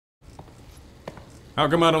How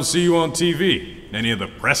come I don't see you on TV? Any of the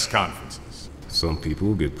press conferences? Some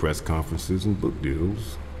people get press conferences and book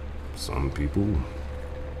deals. Some people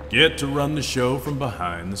get to run the show from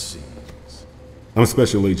behind the scenes. I'm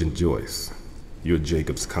Special Agent Joyce. You're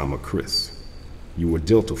Jacobs, Chris. You were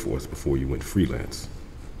Delta Force before you went freelance.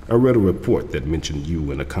 I read a report that mentioned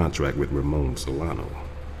you in a contract with Ramon Solano.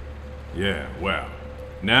 Yeah, well,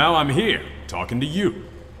 now I'm here, talking to you.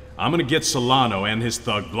 I'm gonna get Solano and his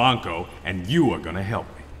thug Blanco, and you are gonna help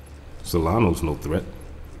me. Solano's no threat.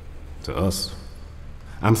 To us.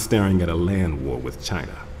 I'm staring at a land war with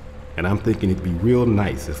China, and I'm thinking it'd be real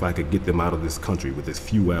nice if I could get them out of this country with as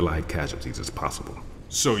few allied casualties as possible.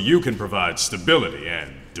 So you can provide stability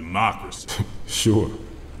and democracy. Sure,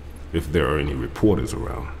 if there are any reporters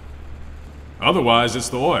around. Otherwise, it's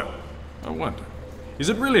the oil. I wonder, is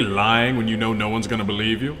it really lying when you know no one's gonna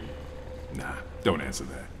believe you? Nah, don't answer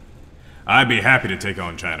that. I'd be happy to take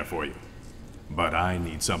on China for you, but I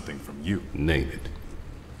need something from you. Name it.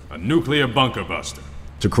 A nuclear bunker buster.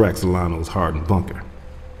 To crack Solano's hardened bunker.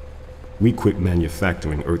 We quit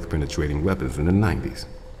manufacturing Earth-penetrating weapons in the 90s.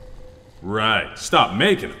 Right, stopped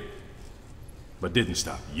making them, but didn't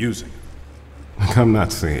stop using them. I'm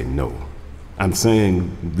not saying no. I'm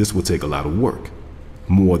saying this will take a lot of work.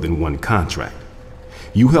 More than one contract.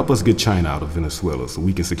 You help us get China out of Venezuela so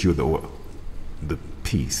we can secure the oil. The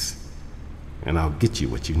peace. And I'll get you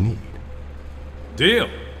what you need. Deal.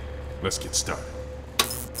 Let's get started.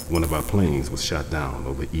 One of our planes was shot down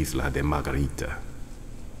over Isla de Margarita.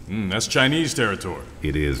 That's Chinese territory.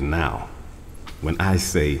 It is now. When I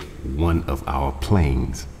say one of our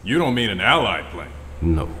planes... You don't mean an Allied plane.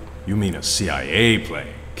 No. You mean a CIA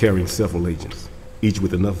plane. Carrying several agents, each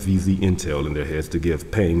with enough VZ intel in their heads to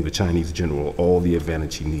give Peng, the Chinese general, all the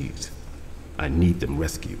advantage he needs. I need them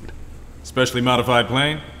rescued. Specially modified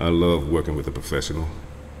plane? I love working with a professional.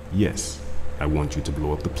 Yes, I want you to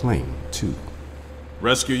blow up the plane, too.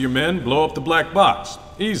 Rescue your men, blow up the black box.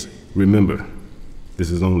 Easy. Remember,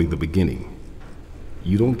 this is only the beginning.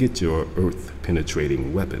 You don't get your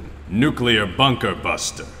Earth-penetrating weapon. Nuclear bunker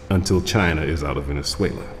buster. Until China is out of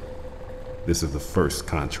Venezuela. This is the first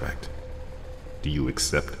contract. Do you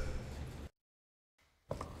accept?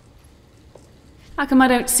 How come I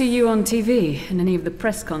don't see you on TV in any of the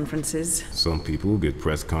press conferences? Some people get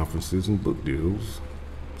press conferences and book deals.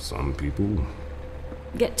 Some people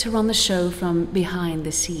get to run the show from behind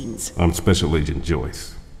the scenes. I'm Special Agent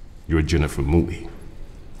Joyce. You're Jennifer Mooney,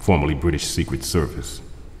 formerly British Secret Service,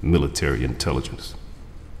 military intelligence.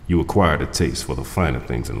 You acquired a taste for the finer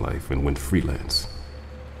things in life and went freelance.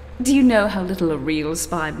 Do you know how little a real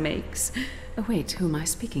spy makes? Oh wait, who am I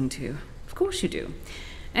speaking to? Of course you do.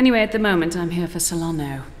 Anyway, at the moment I'm here for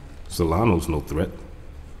Solano. Solano's no threat.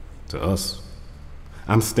 To us.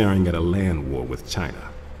 I'm staring at a land war with China.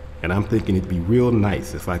 And I'm thinking it'd be real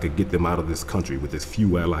nice if I could get them out of this country with as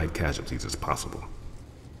few allied casualties as possible.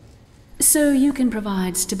 So you can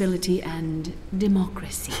provide stability and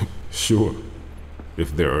democracy? Sure,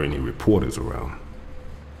 if there are any reporters around.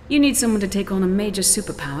 You need someone to take on a major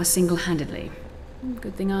superpower single-handedly.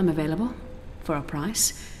 Good thing I'm available, for a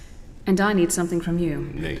price. And I need something from you.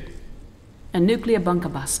 Nate. A nuclear bunker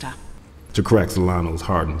buster. To crack Solano's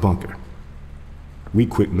hardened bunker. We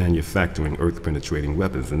quit manufacturing Earth-penetrating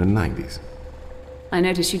weapons in the 90s. I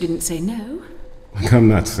notice you didn't say no. I'm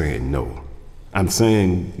not saying no. I'm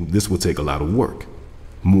saying this will take a lot of work.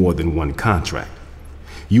 More than one contract.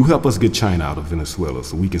 You help us get China out of Venezuela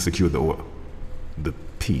so we can secure the oil. The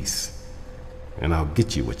peace. And I'll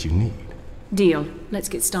get you what you need. Deal. Let's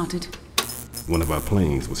get started. One of our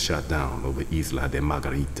planes was shot down over Isla de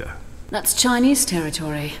Margarita. That's Chinese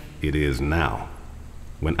territory. It is now.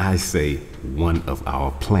 When I say one of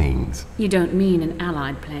our planes... You don't mean an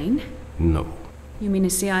Allied plane? No. You mean a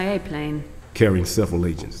CIA plane? Carrying several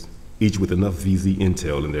agents, each with enough VZ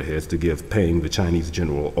intel in their heads to give Peng, the Chinese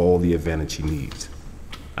general, all the advantage he needs.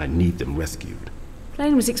 I need them rescued.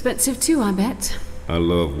 Plane was expensive too, I bet. I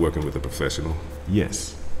love working with a professional.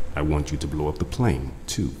 Yes, I want you to blow up the plane,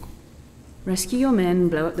 too. Rescue your men,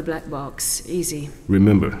 blow up the black box. Easy.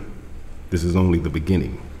 Remember, this is only the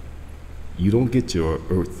beginning. You don't get your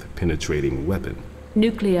Earth-penetrating weapon.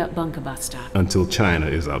 Nuclear bunker buster. Until China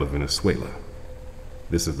is out of Venezuela.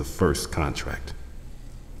 This is the first contract.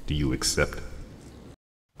 Do you accept?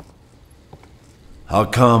 How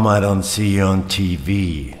come I don't see you on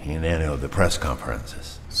TV in any of the press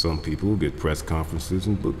conferences? Some people get press conferences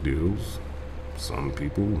and book deals. Some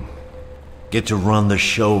people get to run the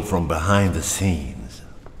show from behind the scenes.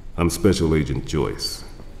 I'm Special Agent Joyce.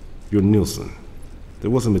 You're Nilsson. There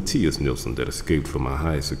was a Matthias Nilsson that escaped from a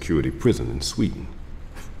high-security prison in Sweden.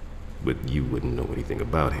 But you wouldn't know anything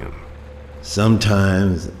about him.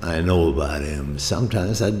 Sometimes I know about him,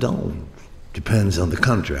 sometimes I don't. Depends on the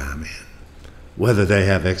country I'm in. Whether they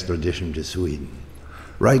have extradition to Sweden.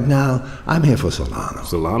 Right now, I'm here for Solano.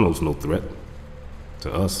 Solano's no threat.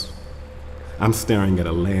 To us. I'm staring at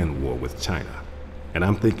a land war with China. And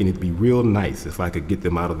I'm thinking it'd be real nice if I could get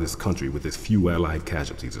them out of this country with as few allied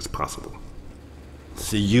casualties as possible.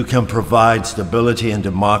 So you can provide stability and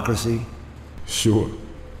democracy? Sure.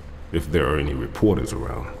 If there are any reporters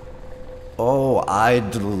around. Oh,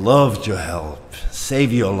 I'd love to help.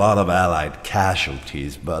 Save you a lot of allied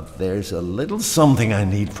casualties, but there's a little something I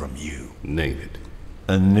need from you. Name it.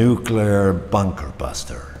 A nuclear bunker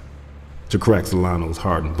buster. To crack Solano's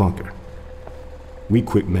hardened bunker. We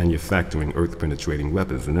quit manufacturing Earth-penetrating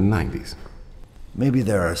weapons in the 90s. Maybe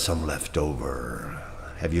there are some left over.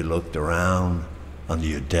 Have you looked around? Under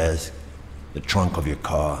your desk? The trunk of your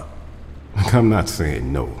car? I'm not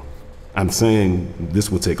saying no. I'm saying this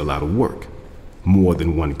will take a lot of work. More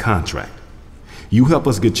than one contract. You help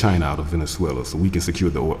us get China out of Venezuela so we can secure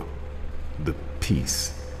the oil. The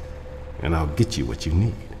peace. And I'll get you what you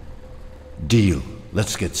need. Deal.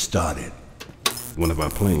 Let's get started. One of our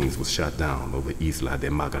planes was shot down over Isla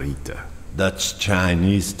de Margarita. That's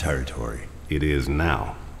Chinese territory. It is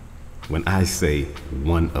now. When I say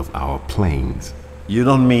one of our planes... You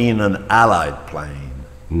don't mean an Allied plane.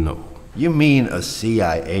 No. You mean a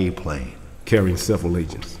CIA plane. Carrying several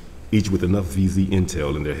agents, each with enough VZ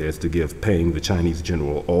intel in their heads to give Peng, the Chinese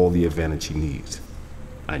general, all the advantage he needs.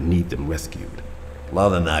 I need them rescued. A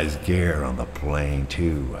lot of nice gear on the plane,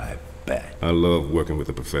 too, I bet. I love working with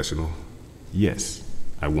a professional. Yes,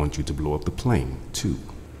 I want you to blow up the plane, too.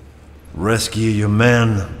 Rescue your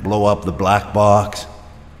men, blow up the black box.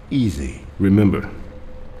 Easy. Remember,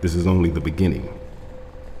 this is only the beginning.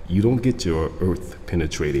 You don't get your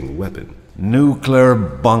Earth-penetrating weapon. Nuclear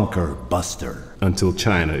bunker buster. Until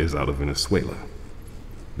China is out of Venezuela.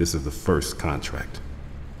 This is the first contract.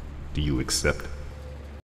 Do you accept?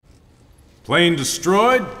 Plane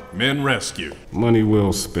destroyed, men rescued. Money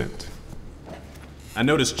well spent. I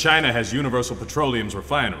noticed China has Universal Petroleum's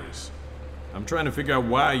refineries. I'm trying to figure out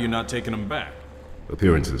why you're not taking them back.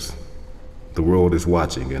 Appearances. The world is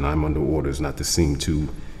watching, and I'm under orders not to seem too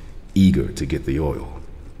eager to get the oil.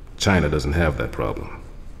 China doesn't have that problem.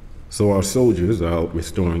 So our soldiers are out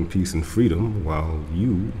restoring peace and freedom while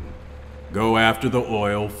you... Go after the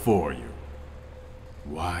oil for you.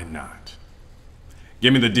 Why not?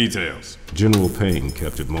 Give me the details. General Peng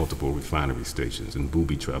captured multiple refinery stations and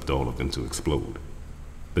booby-trapped all of them to explode.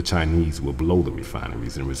 The Chinese will blow the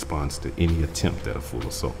refineries in response to any attempt at a full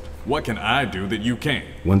assault. What can I do that you can't?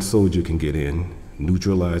 One soldier can get in,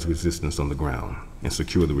 neutralize resistance on the ground, and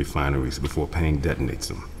secure the refineries before Peng detonates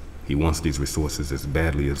them. He wants these resources as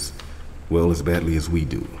badly as we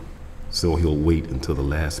do. So he'll wait until the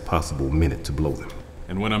last possible minute to blow them.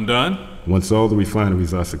 And when I'm done? Once all the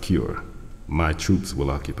refineries are secure, my troops will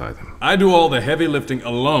occupy them. I do all the heavy lifting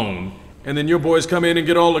alone, and then your boys come in and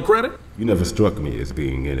get all the credit? You never struck me as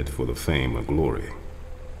being in it for the fame or glory.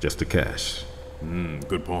 Just the cash.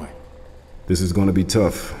 Good point. This is going to be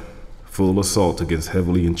tough. Full assault against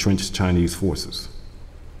heavily entrenched Chinese forces.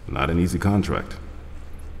 Not an easy contract.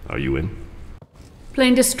 Are you in?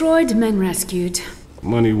 Plane destroyed, men rescued.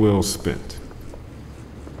 Money well spent.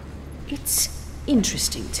 It's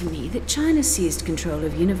interesting to me that China seized control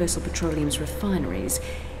of Universal Petroleum's refineries,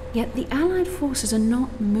 yet the Allied forces are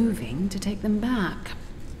not moving to take them back.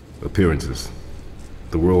 Appearances.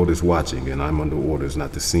 The world is watching, and I'm under orders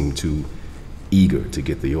not to seem too eager to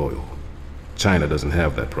get the oil. China doesn't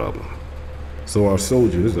have that problem. So our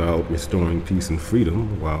soldiers are out restoring peace and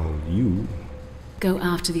freedom while you... Go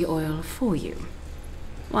after the oil for you.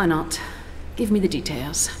 Why not? Give me the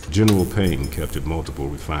details. General Peng captured multiple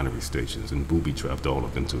refinery stations and booby-trapped all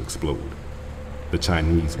of them to explode. The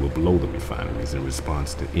Chinese will blow the refineries in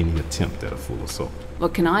response to any attempt at a full assault.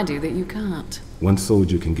 What can I do that you can't? One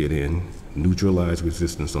soldier can get in, neutralize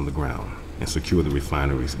resistance on the ground, and secure the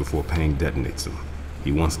refineries before Peng detonates them.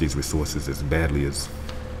 He wants these resources as badly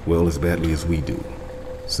as we do.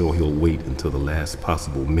 So he'll wait until the last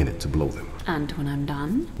possible minute to blow them. And when I'm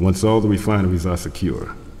done? Once all the refineries are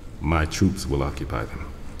secure, my troops will occupy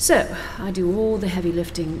them. So, I do all the heavy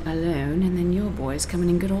lifting alone, and then your boys come in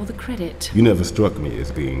and get all the credit. You never struck me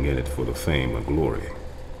as being in it for the fame or glory.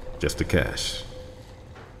 Just the cash.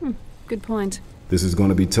 Good point. This is going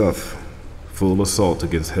to be tough. Full assault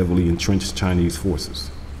against heavily entrenched Chinese forces.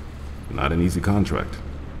 Not an easy contract.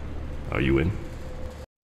 Are you in?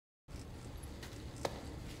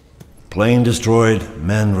 Plane destroyed,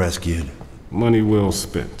 men rescued. Money well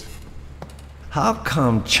spent. How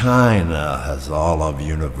come China has all of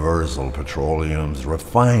Universal Petroleum's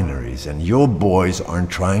refineries and your boys aren't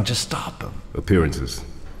trying to stop them? Appearances.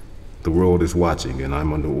 The world is watching, and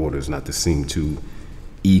I'm under orders not to seem too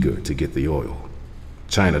eager to get the oil.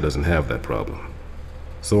 China doesn't have that problem.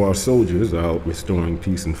 So our soldiers are out restoring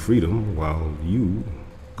peace and freedom while you...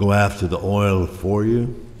 Go after the oil for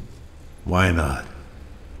you? Why not?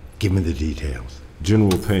 Give me the details.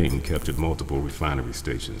 General Payne captured multiple refinery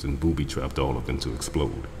stations and booby-trapped all of them to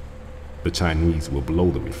explode. The Chinese will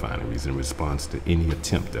blow the refineries in response to any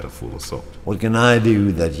attempt at a full assault. What can I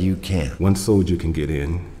do that you can't? One soldier can get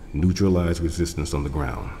in, neutralize resistance on the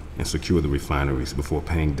ground, and secure the refineries before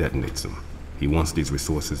Payne detonates them. He wants these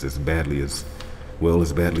resources as badly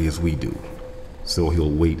as we do. So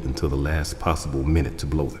he'll wait until the last possible minute to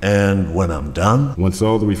blow them. And when I'm done? Once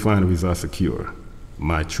all the refineries are secure,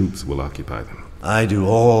 my troops will occupy them. I do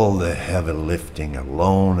all the heavy lifting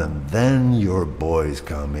alone, and then your boys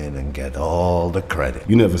come in and get all the credit.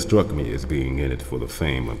 You never struck me as being in it for the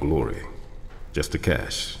fame or glory. Just the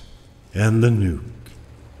cash. And the nuke.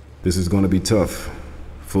 This is going to be tough.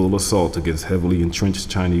 Full assault against heavily entrenched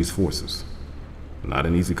Chinese forces. Not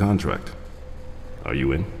an easy contract. Are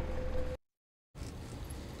you in?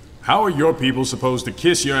 How are your people supposed to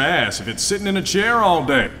kiss your ass if it's sitting in a chair all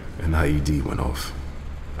day? An IED went off.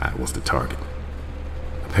 I was the target.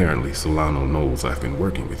 Apparently, Solano knows I've been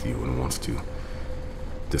working with you and wants to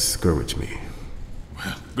discourage me.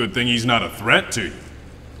 Well, good thing he's not a threat to you.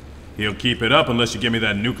 He'll keep it up unless you give me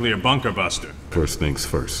that nuclear bunker buster. First things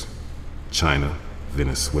first. China,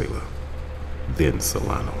 Venezuela, then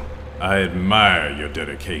Solano. I admire your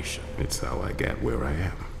dedication. It's how I got where I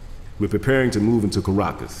am. We're preparing to move into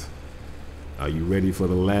Caracas. Are you ready for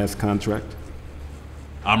the last contract?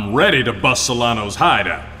 I'm ready to bust Solano's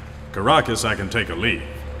hideout. Caracas, I can take a leave.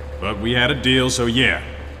 But we had a deal, so yeah,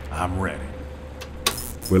 I'm ready.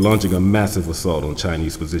 We're launching a massive assault on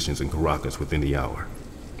Chinese positions in Caracas within the hour.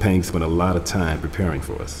 Peng spent a lot of time preparing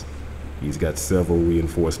for us. He's got several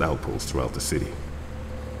reinforced outposts throughout the city.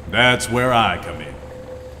 That's where I come in.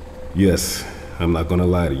 Yes, I'm not gonna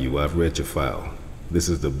lie to you, I've read your file. This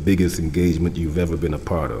is the biggest engagement you've ever been a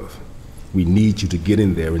part of. We need you to get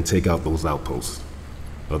in there and take out those outposts.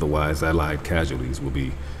 Otherwise, Allied casualties will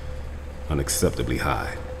be unacceptably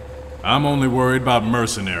high. I'm only worried about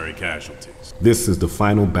mercenary casualties. This is the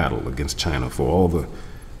final battle against China for all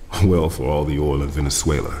the oil in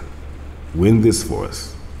Venezuela. Win this for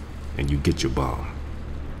us, and you get your bomb.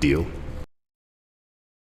 Deal?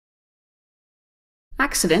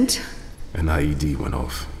 Accident? An IED went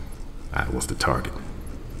off. I was the target.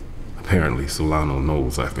 Apparently, Solano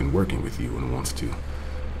knows I've been working with you and wants to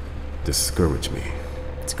discourage me.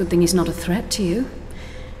 It's a good thing he's not a threat to you.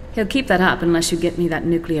 He'll keep that up unless you get me that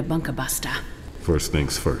nuclear bunker buster. First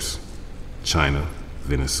things first. China,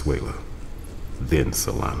 Venezuela, then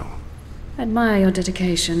Solano. I admire your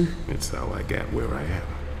dedication. It's how I got where I am.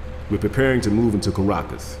 We're preparing to move into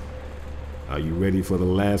Caracas. Are you ready for the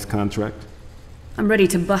last contract? I'm ready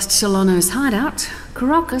to bust Solano's hideout.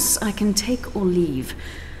 Caracas, I can take or leave.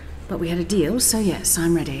 But we had a deal, so yes,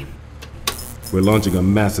 I'm ready. We're launching a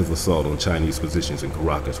massive assault on Chinese positions in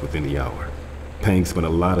Caracas within the hour. Peng spent a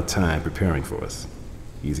lot of time preparing for us.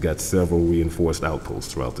 He's got several reinforced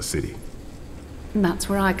outposts throughout the city. And that's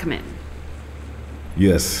where I come in.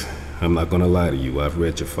 Yes, I'm not gonna lie to you, I've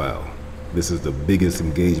read your file. This is the biggest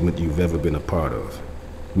engagement you've ever been a part of.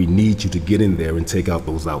 We need you to get in there and take out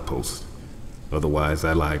those outposts. Otherwise,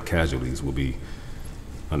 Allied casualties will be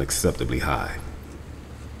unacceptably high.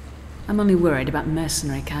 I'm only worried about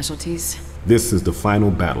mercenary casualties. This is the final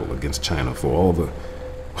battle against China for all the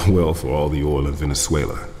oil in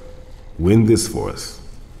Venezuela. Win this for us,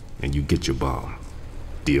 and you get your bomb.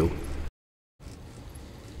 Deal?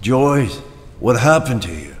 Joyce, what happened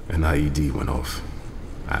to you? An IED went off.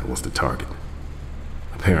 I was the target.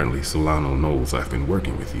 Apparently, Solano knows I've been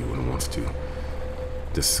working with you and wants to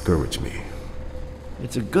discourage me.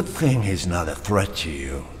 It's a good thing he's not a threat to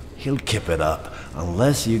you. He'll keep it up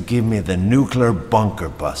unless you give me the nuclear bunker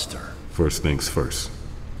buster. First things first.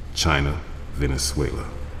 China, Venezuela,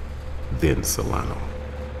 then Solano.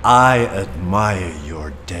 I admire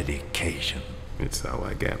your dedication. It's how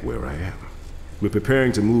I got where I am. We're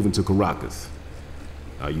preparing to move into Caracas.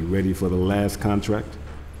 Are you ready for the last contract?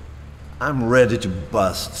 I'm ready to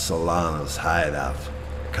bust Solano's hideout.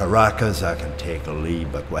 Caracas, I can take a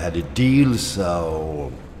lead, but we had a deal,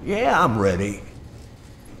 so yeah, I'm ready.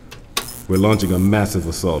 We're launching a massive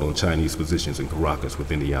assault on Chinese positions in Caracas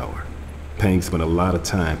within the hour. Peng spent a lot of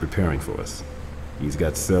time preparing for us. He's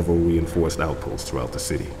got several reinforced outposts throughout the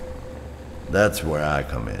city. That's where I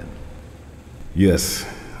come in. Yes,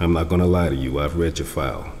 I'm not gonna lie to you, I've read your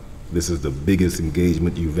file. This is the biggest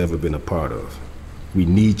engagement you've ever been a part of. We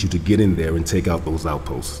need you to get in there and take out those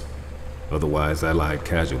outposts. Otherwise, Allied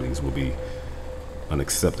casualties will be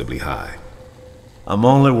unacceptably high. I'm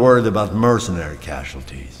only worried about mercenary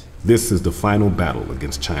casualties. This is the final battle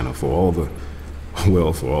against China for all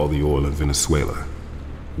the oil in Venezuela.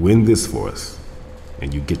 Win this for us,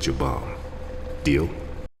 and you get your bomb. Deal?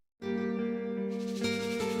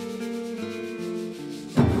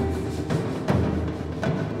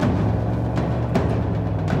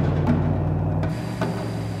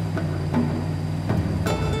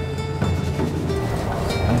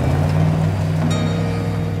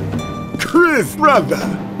 Chris,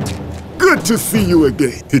 brother! Good to see you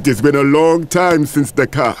again. It has been a long time since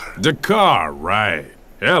Dakar. Dakar, right.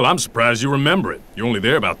 Hell, I'm surprised you remember it. You were only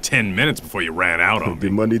there about 10 minutes before you ran out on me. The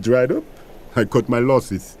money dried up. I cut my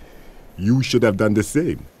losses. You should have done the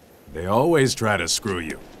same. They always try to screw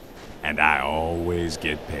you. And I always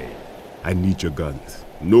get paid. I need your guns.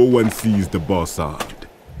 No one sees the boss armed.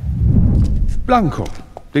 Blanco,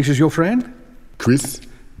 this is your friend? Chris,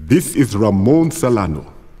 this is Ramon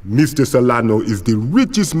Solano. Mr. Solano is the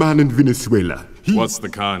richest man in Venezuela. What's the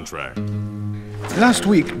contract? Last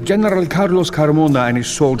week, General Carlos Carmona and his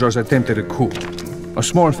soldiers attempted a coup. A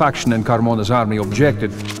small faction in Carmona's army objected.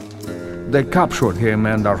 They captured him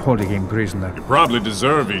and are holding him prisoner. You probably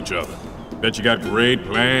deserve each other. Bet you got great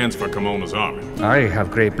plans for Carmona's army. I have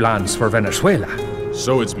great plans for Venezuela.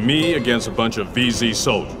 So it's me against a bunch of VZ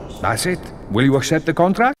soldiers. That's it. Will you accept the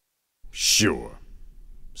contract? Sure.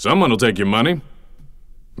 Someone will take your money.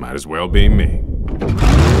 Might as well be me.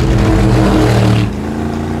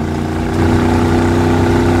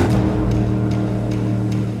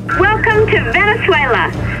 Welcome to Venezuela.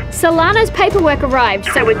 Solano's paperwork arrived,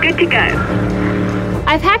 So we're good to go.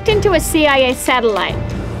 I've hacked into a CIA satellite.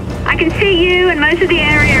 I can see you and most of the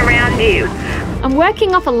area around you. I'm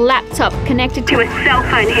working off a laptop connected To a cell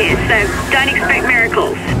phone here, so don't expect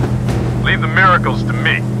miracles. Leave the miracles to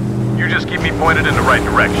me. You just keep me pointed in the right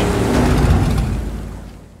direction.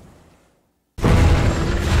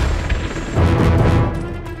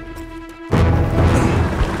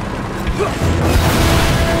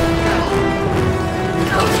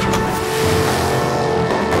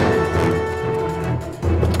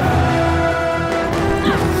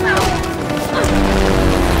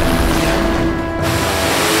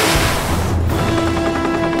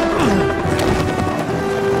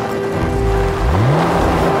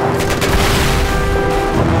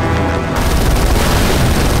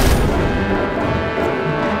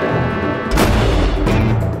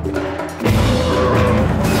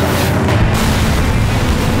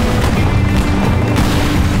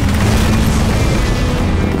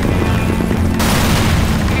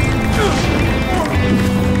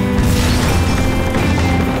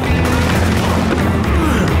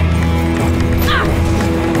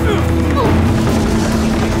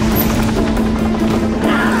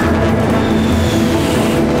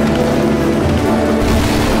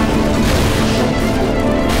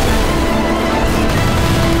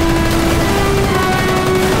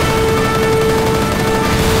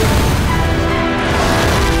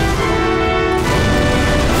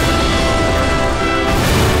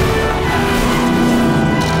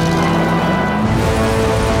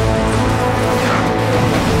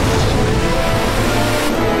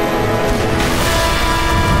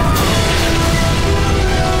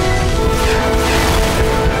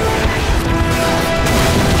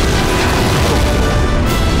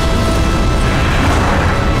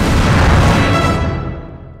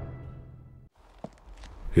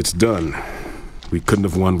 It's done. We couldn't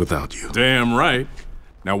have won without you. Damn right.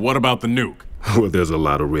 Now what about the nuke? Well, there's a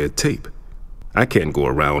lot of red tape. I can't go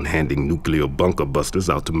around handing nuclear bunker busters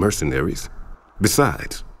out to mercenaries.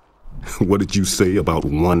 Besides, what did you say about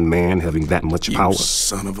one man having that much power? You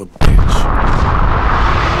son of a bitch.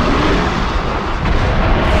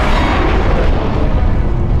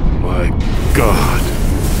 My God.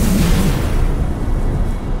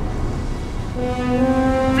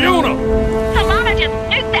 Fiona! Solana just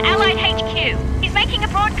nuked the Allied HQ. He's making a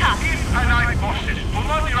broadcast. Allied forces will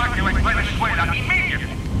not evacuate Venezuela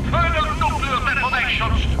immediately. Further nuclear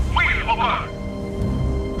detonations will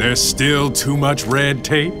occur. There's still too much red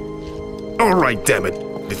tape? All right, damn it.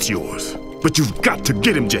 It's yours. But you've got to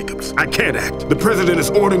get him, Jacobs. I can't act. The president is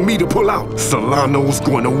ordering me to pull out. Solano's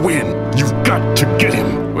going to win. You've got to get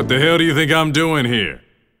him. What the hell do you think I'm doing here?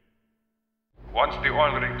 Once the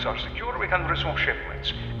oil rigs are secure, we can resume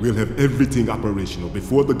shipments. We'll have everything operational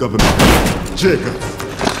before the government... Jacobs!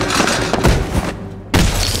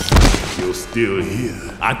 You're still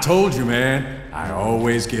here. I told you, man. I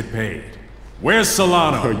always get paid. Where's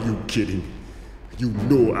Solano? Are you kidding? You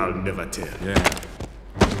know I'll never tell. Yeah.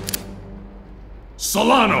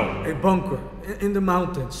 Solano! A bunker in the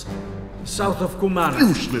mountains, south of Kumana.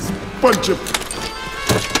 Useless bunch of...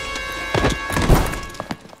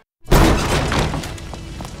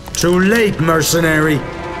 Too late, mercenary!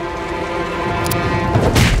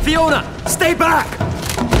 Fiona, stay back!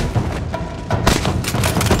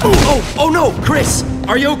 Oh no, Chris!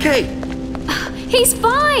 Are you okay? He's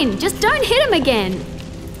fine! Just don't hit him again!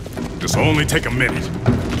 This'll only take a minute.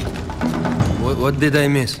 What did I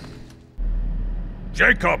miss?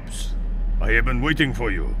 Jacobs, I have been waiting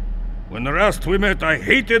for you. When last we met, I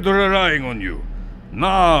hated relying on you.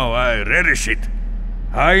 Now I relish it.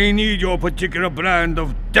 I need your particular brand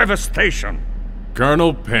of devastation.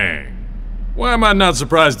 Colonel Peng. Why am I not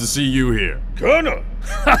surprised to see you here? Colonel?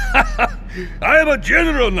 I am a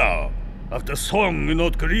general now. After Song in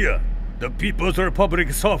North Korea, the People's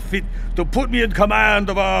Republic saw fit to put me in command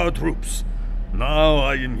of our troops. Now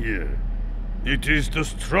I am here. It is the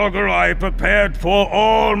struggle I prepared for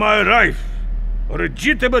all my life. A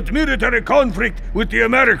legitimate military conflict with the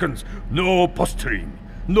Americans. No posturing.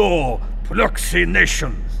 No proxy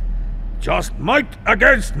nations. Just might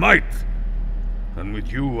against might. And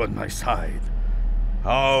with you on my side,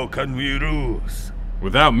 how can we lose?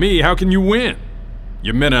 Without me, how can you win?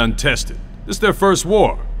 Your men are untested. This is their first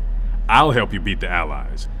war. I'll help you beat the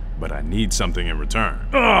Allies, but I need something in return.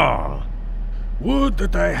 Ah! Would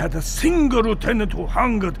that I had a single lieutenant who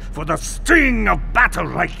hungered for the sting of battle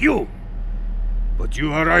like you! But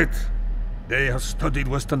you are right. They have studied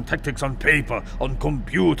Western tactics on paper, on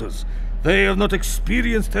computers. They have not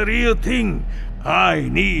experienced the real thing. I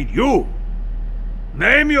need you.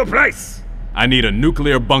 Name your price. I need a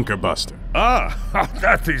nuclear bunker buster. Ah,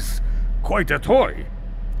 that is quite a toy.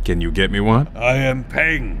 Can you get me one? I am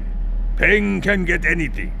Peng. Peng can get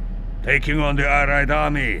anything. Taking on the Allied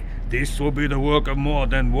army, this will be the work of more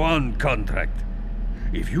than one contract.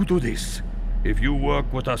 If you do this, if you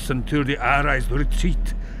work with us until the Allies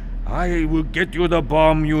retreat, I will get you the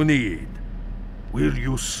bomb you need. Will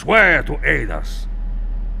you swear to aid us?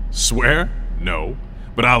 Swear? No.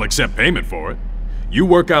 But I'll accept payment for it. You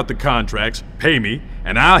work out the contracts, pay me,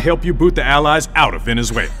 and I'll help you boot the Allies out of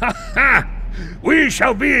Venezuela. Ha! We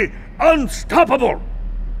shall be unstoppable!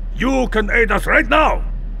 You can aid us right now!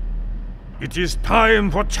 It is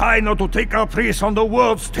time for China to take our place on the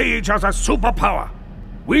world stage as a superpower.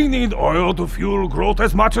 We need oil to fuel growth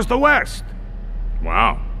as much as the West.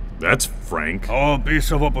 Wow, that's frank. Our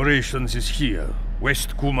base of operations is here,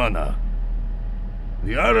 West Kumana.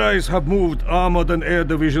 The Allies have moved armored and air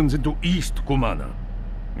divisions into East Kumana,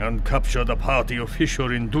 and captured a party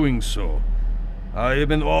official in doing so. I have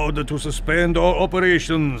been ordered to suspend all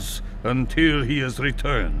operations until he has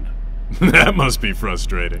returned. That must be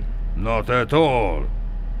frustrating. Not at all,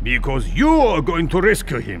 because you are going to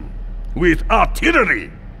rescue him with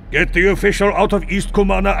artillery. Get the official out of East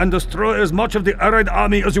Kumana and destroy as much of the Allied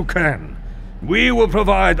army as you can. We will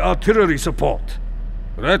provide artillery support.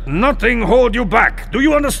 Let nothing hold you back, do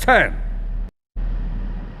you understand?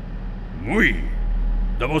 We,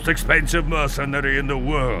 the most expensive mercenary in the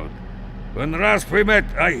world. When last we met,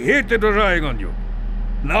 I hated relying on you.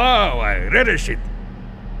 Now I relish it.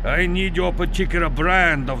 I need your particular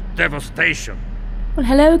brand of devastation. Well,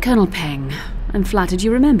 hello, Colonel Peng. I'm flattered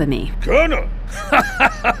you remember me. Colonel?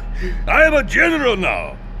 I am a general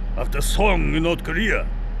now. After Song in North Korea,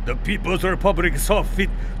 the People's Republic saw fit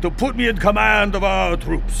to put me in command of our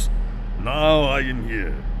troops. Now I am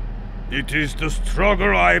here. It is the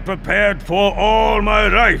struggle I prepared for all my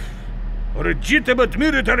life. A legitimate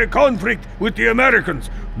military conflict with the Americans.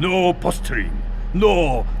 No posturing.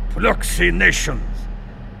 No proxy nations.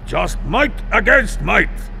 Just might against might.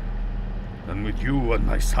 And with you on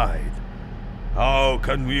my side, how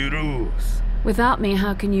can we lose? Without me,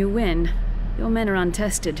 how can you win? Your men are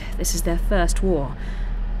untested. This is their first war.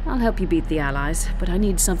 I'll help you beat the Allies, but I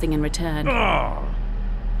need something in return. Ah!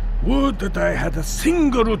 Would that I had a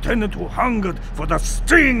single lieutenant who hungered for the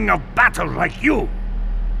sting of battle like you!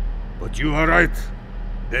 But you are right.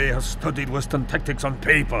 They have studied Western tactics on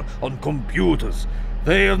paper, on computers.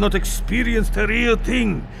 They have not experienced the real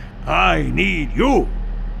thing. I need you.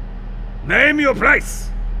 Name your price.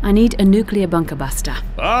 I need a nuclear bunker buster.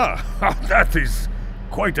 Ah, that is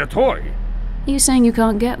quite a toy. Are you saying you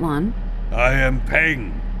can't get one? I am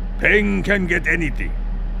Peng. Peng can get anything.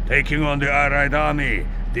 Taking on the Allied army,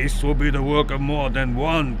 this will be the work of more than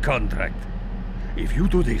one contract. If you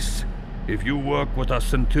do this, if you work with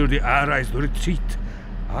us until the Allies retreat,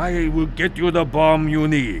 I will get you the bomb you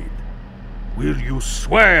need. Will you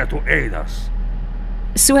swear to aid us?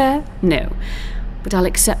 Swear? No. but I'll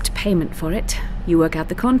accept payment for it. You work out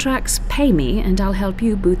the contracts, pay me, and I'll help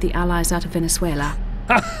you boot the Allies out of Venezuela.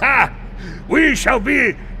 Ha ha! We shall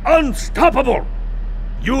be unstoppable!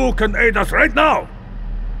 You can aid us right now!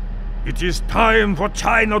 It is time for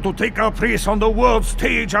China to take our place on the world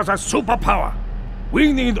stage as a superpower.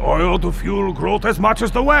 We need oil to fuel growth as much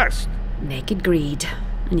as the West. Naked greed.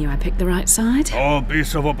 I knew I picked the right side. Our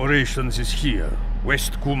base of operations is here,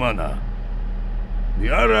 West Kumana. The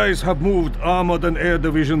Allies have moved armored and air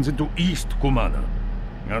divisions into East Kumana,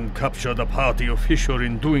 and captured a party official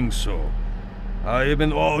in doing so. I have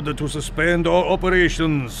been ordered to suspend all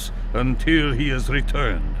operations until he is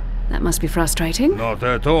returned. That must be frustrating. Not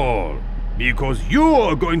at all, because you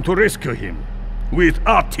are going to rescue him with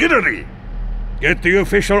artillery. Get the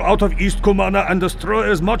official out of East Kumana and destroy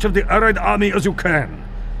as much of the Allied army as you can.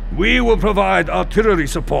 We will provide artillery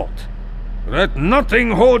support. Let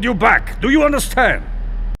nothing hold you back, do you understand?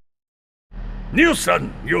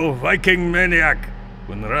 Nielsen, you Viking maniac.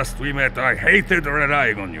 When last we met, I hated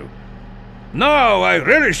relying on you. Now I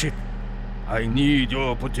relish it. I need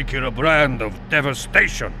your particular brand of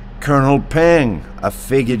devastation. Colonel Peng, I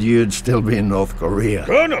figured you'd still be in North Korea.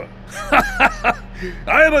 Colonel? I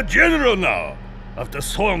am a general now. After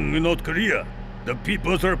Song in North Korea, the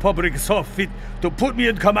People's Republic saw fit to put me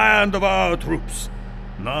in command of our troops.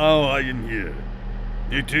 Now I am here.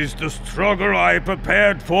 It is the struggle I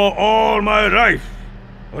prepared for all my life.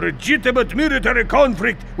 A legitimate military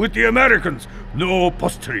conflict with the Americans. No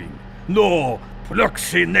posturing, no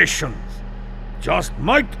proxy nations. Just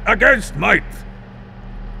might against might.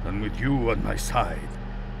 And with you on my side,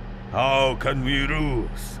 how can we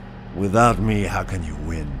lose? Without me, how can you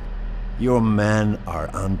win? Your men are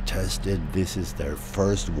untested. This is their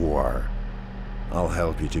first war. I'll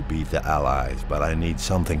help you to beat the Allies, but I need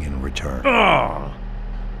something in return. Ah!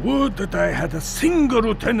 Would that I had a single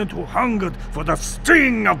lieutenant who hungered for the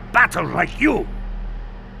sting of battle like you!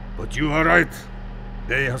 But you are right.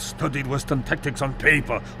 They have studied Western tactics on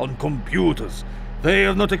paper, on computers. They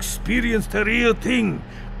have not experienced the real thing.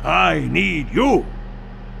 I need you!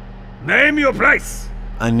 Name your price!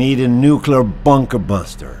 I need a nuclear bunker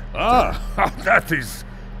buster. Ah, that is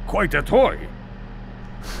quite a toy.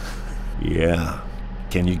 Yeah.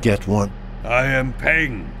 Can you get one? I am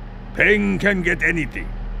Peng. Peng can get anything.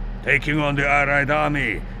 Taking on the Allied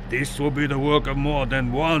army, this will be the work of more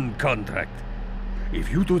than one contract.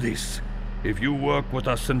 If you do this, if you work with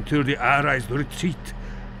us until the Allies retreat,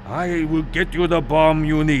 I will get you the bomb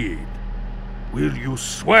you need. Will you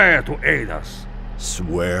swear to aid us?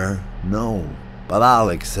 Swear? No. But I'll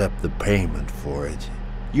accept the payment for it.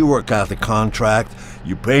 You work out the contract,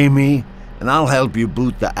 you pay me, and I'll help you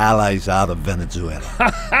boot the Allies out of Venezuela.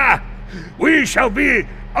 Ha ha! We shall be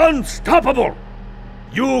unstoppable!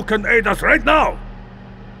 You can aid us right now!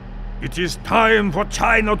 It is time for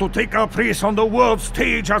China to take our place on the world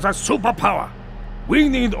stage as a superpower. We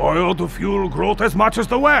need oil to fuel growth as much as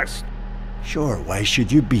the West. Sure, why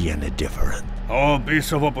should you be any different? Our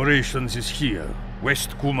base of operations is here,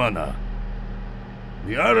 West Kumana.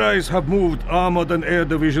 The Allies have moved armored and air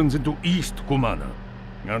divisions into East Kumana,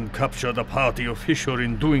 and captured a party official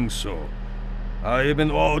in doing so. I have been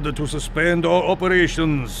ordered to suspend all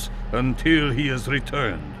operations until he is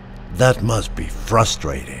returned. That must be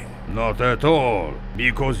frustrating. Not at all,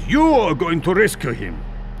 because you are going to rescue him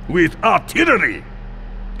with artillery.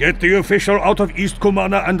 Get the official out of East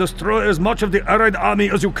Kumana and destroy as much of the Allied army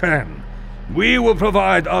as you can. We will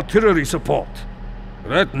provide artillery support.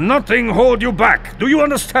 Let nothing hold you back, do you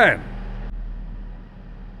understand?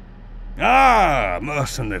 Ah,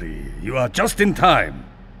 mercenary, you are just in time.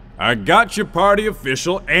 I got your party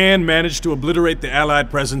official and managed to obliterate the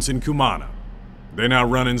Allied presence in Kumana. They not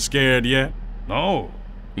running scared yet? No.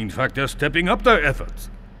 In fact, they're stepping up their efforts.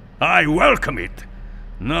 I welcome it.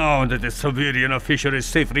 Now that the civilian official is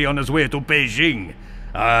safely on his way to Beijing,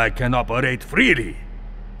 I can operate freely.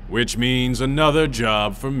 Which means another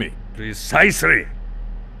job for me. Precisely.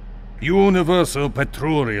 Universal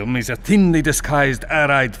Petroleum is a thinly disguised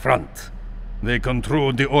Allied front. They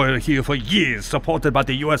controlled the oil here for years, supported by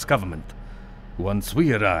the US government. Once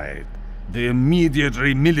we arrived, they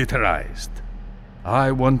immediately militarized.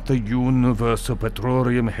 I want the Universal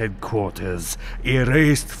Petroleum headquarters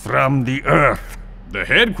erased from the Earth. The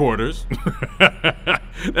headquarters?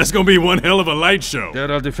 That's gonna be one hell of a light show.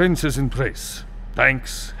 There are defenses in place.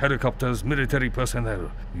 Tanks, helicopters, military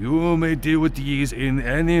personnel. You may deal with these in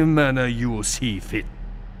any manner you see fit.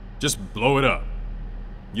 Just blow it up.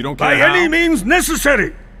 You don't care By how? any means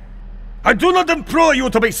necessary! I do not implore you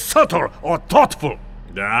to be subtle or thoughtful.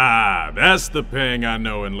 Ah, that's the Peng I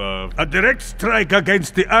know and love. A direct strike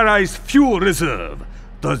against the Allies' fuel reserve.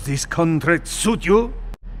 Does this contract suit you?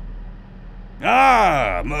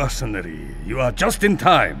 Ah, mercenary, you are just in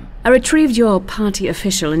time. I retrieved your party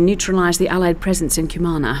official and neutralized the Allied presence in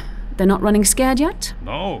Kumana. They're not running scared yet?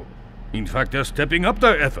 No. In fact, they're stepping up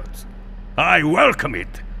their efforts. I welcome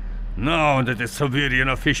it. Now that the civilian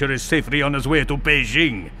official is safely on his way to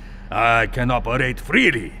Beijing, I can operate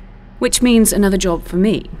freely. Which means another job for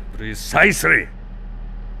me. Precisely.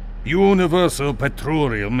 Universal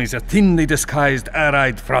Petroleum is a thinly disguised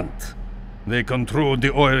Allied front. They controlled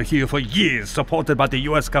the oil here for years, supported by the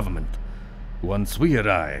US government. Once we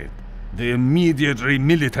arrived, they immediately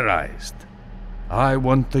militarized. I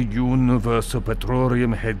want the Universal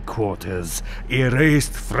Petroleum headquarters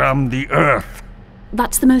erased from the earth.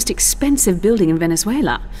 That's the most expensive building in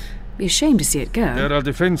Venezuela. Be ashamed to see it go. There are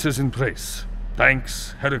defenses in place.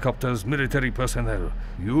 Tanks, helicopters, military personnel.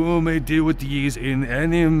 You may deal with these in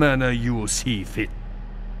any manner you see fit.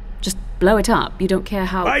 Just blow it up. You don't care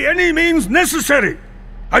how... By any means necessary!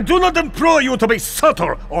 I do not implore you to be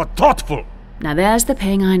subtle or thoughtful. Now there's the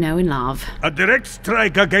ping I know and love. A direct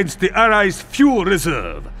strike against the Allies' fuel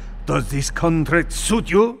reserve. Does this contract suit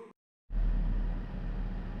you?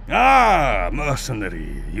 Ah,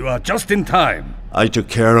 mercenary, you are just in time. I took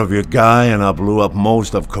care of your guy and I blew up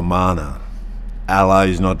most of Kumana.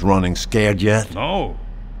 Allies not running scared yet? No.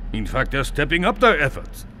 In fact, they're stepping up their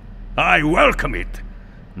efforts. I welcome it.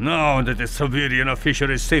 Now that the civilian official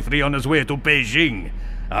is safely on his way to Beijing,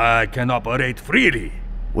 I can operate freely.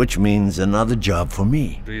 Which means another job for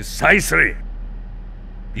me. Precisely.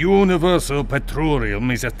 Universal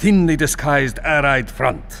Petroleum is a thinly disguised Allied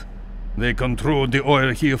front. They controlled the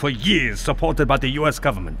oil here for years, supported by the US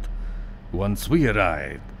government. Once we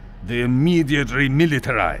arrived, they immediately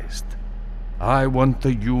militarized. I want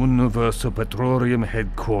the Universal Petroleum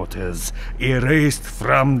headquarters erased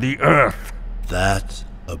from the earth. That's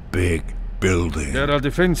a big building. There are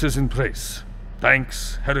defenses in place.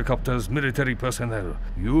 Tanks, helicopters, military personnel.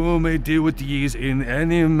 You may deal with these in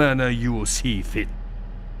any manner you see fit.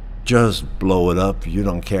 Just blow it up, you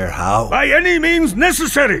don't care how? By any means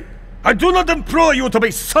necessary! I do not implore you to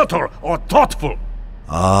be subtle or thoughtful.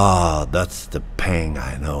 Ah, that's the pang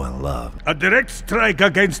I know and love. A direct strike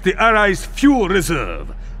against the Allies' fuel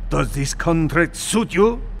reserve. Does this contract suit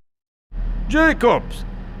you? Jacobs,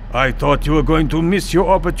 I thought you were going to miss your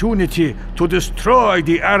opportunity to destroy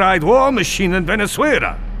the Allied war machine in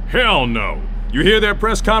Venezuela. Hell no. You hear their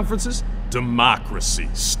press conferences? Democracy,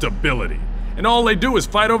 stability. And all they do is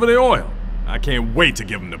fight over the oil. I can't wait to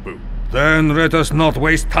give them the boot. Then let us not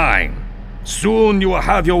waste time. Soon you will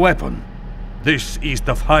have your weapon. This is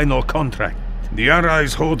the final contract. The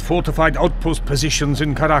Allies hold fortified outpost positions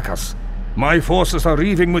in Caracas. My forces are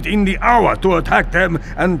leaving within the hour to attack them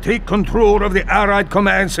and take control of the Allied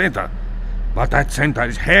command center. But that center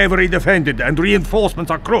is heavily defended and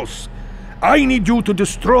reinforcements are close. I need you to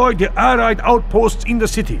destroy the Allied outposts in the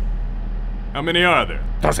city. How many are there?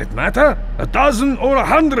 Does it matter? 1,000 or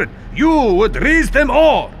 100? You would raise them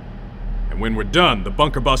all. And when we're done, the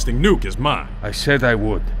bunker-busting nuke is mine. I said I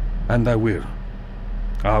would, and I will.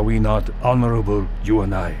 Are we not honorable, you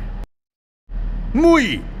and I?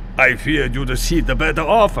 Muy! I feared you'd received a better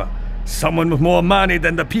offer. Someone with more money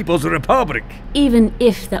than the People's Republic. Even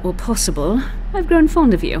if that were possible, I've grown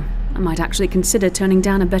fond of you. I might actually consider turning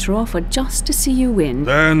down a better offer just to see you win.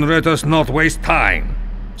 Then let us not waste time.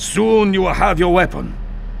 Soon you will have your weapon.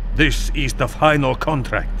 This is the final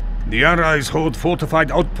contract. The Allies hold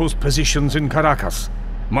fortified outpost positions in Caracas.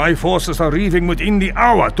 My forces are leaving within the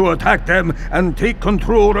hour to attack them and take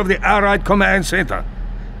control of the Allied command center.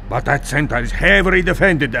 But that center is heavily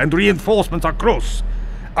defended and reinforcements are close.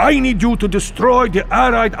 I need you to destroy the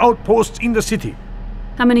Allied outposts in the city.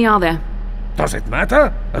 How many are there? Does it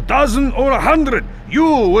matter? 1,000 or 100?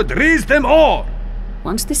 You would raise them all.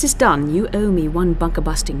 Once this is done, you owe me one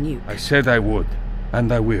bunker-busting nuke. I said I would,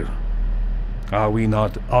 and I will. Are we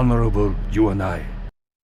not honorable, you and I?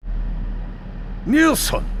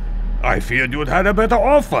 Nielsen, I feared you'd had a better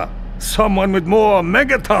offer. Someone with more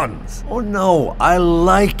megatons. Oh no, I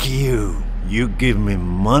like you. You give me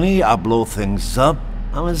money, I blow things up.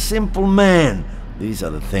 I'm a simple man. These are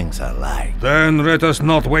the things I like. Then let us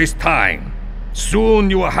not waste time. Soon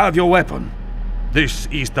you will have your weapon. This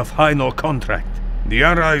is the final contract. The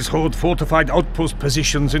Allies hold fortified outpost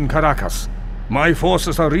positions in Caracas. My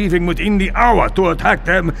forces are leaving within the hour to attack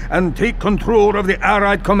them and take control of the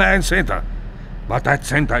Allied command center. But that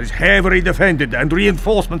center is heavily defended and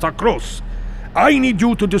reinforcements are close. I need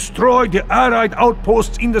you to destroy the Allied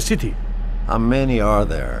outposts in the city. How many are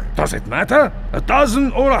there? Does it matter?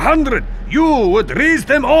 1,000 or 100? You would raise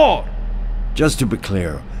them all. Just to be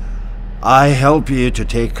clear, I help you to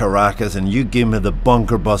take Caracas and you give me the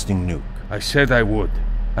bunker-busting nuke. I said I would,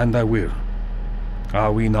 and I will.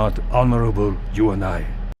 Are we not honorable, you and I?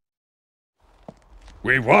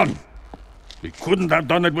 We won! We couldn't have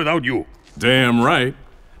done it without you. Damn right.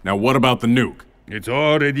 Now what about the nuke? It's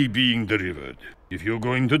already being delivered. If you're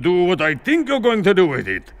going to do what I think you're going to do with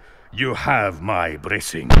it, you have my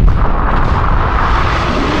blessing.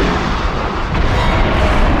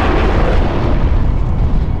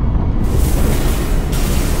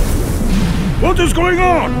 What is going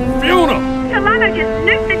on? Fiona! Solano just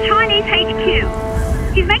nuked the Chinese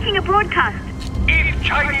HQ. He's making a broadcast. If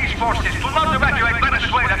Chinese forces do not evacuate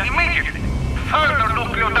Venezuela immediately, further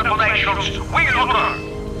nuclear detonations will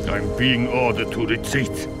occur. I'm being ordered to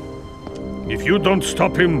retreat. If you don't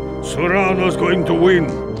stop him, Serrano's going to win.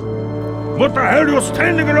 What the hell are you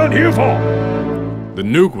standing around here for? The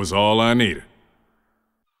nuke was all I needed.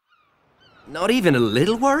 Not even a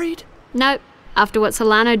little worried? Nope. After what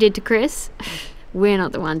Solano did to Chris, we're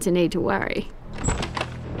not the ones who need to worry.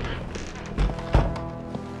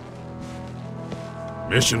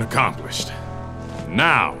 Mission accomplished.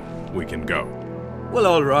 Now we can go. Well,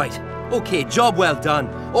 all right. Okay, job well done.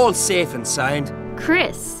 All safe and sound.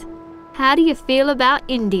 Chris, how do you feel about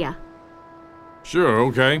India? Sure,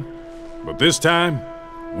 okay. But this time,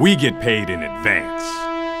 we get paid in advance.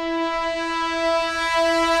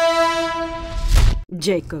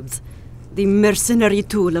 Jacobs, the mercenary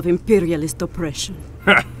tool of imperialist oppression.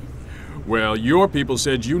 Well, your people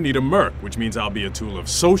said you need a merc, which means I'll be a tool of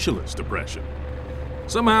socialist oppression.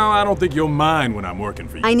 Somehow, I don't think you'll mind when I'm working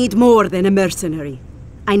for you. I need more than a mercenary.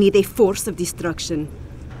 I need a force of destruction,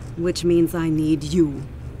 which means I need you.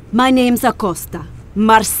 My name's Acosta.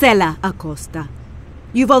 Marcela Acosta.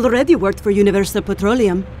 You've already worked for Universal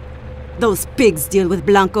Petroleum. Those pigs deal with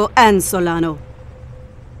Blanco and Solano.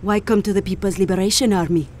 Why come to the People's Liberation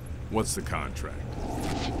Army? What's the contract?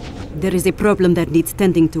 There is a problem that needs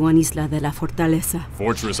tending to on Isla de la Fortaleza.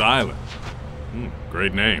 Fortress Island.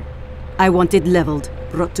 Great name. I want it leveled,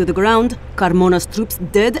 brought to the ground, Carmona's troops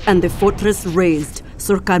dead, and the fortress razed,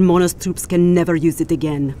 so Carmona's troops can never use it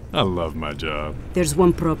again. I love my job. There's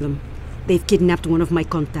one problem. They've kidnapped one of my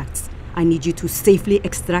contacts. I need you to safely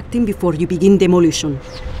extract him before you begin demolition.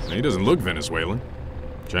 He doesn't look Venezuelan.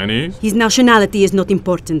 Chinese? His nationality is not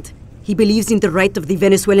important. He believes in the right of the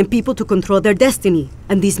Venezuelan people to control their destiny,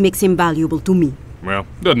 and this makes him valuable to me. Well,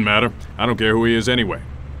 doesn't matter. I don't care who he is anyway.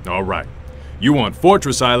 All right. You want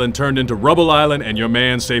Fortress Island turned into Rubble Island and your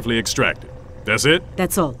man safely extracted. That's it?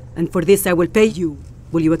 That's all. And for this I will pay you.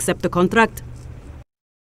 Will you accept the contract?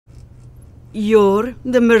 You're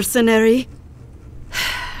the mercenary?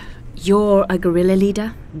 You're a guerrilla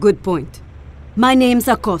leader? Good point. My name's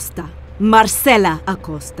Acosta. Marcela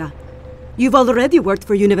Acosta. You've already worked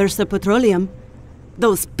for Universal Petroleum.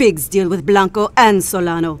 Those pigs deal with Blanco and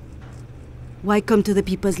Solano. Why come to the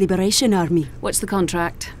People's Liberation Army? What's the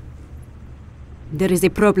contract? There is a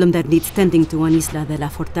problem that needs tending to on Isla de la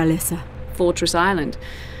Fortaleza. Fortress Island.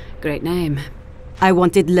 Great name. I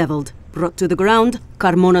want it leveled, brought to the ground,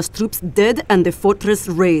 Carmona's troops dead, and the fortress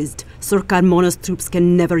razed, so Carmona's troops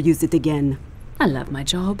can never use it again. I love my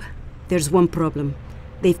job. There's one problem.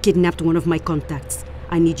 They've kidnapped one of my contacts.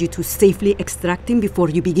 I need you to safely extract him before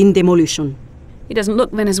you begin demolition. He doesn't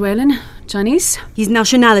look Venezuelan. Chinese? His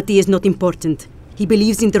nationality is not important. He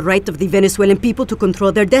believes in the right of the Venezuelan people to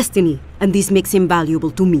control their destiny, and this makes him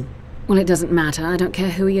valuable to me. Well, it doesn't matter. I don't care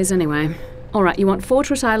who he is anyway. All right, you want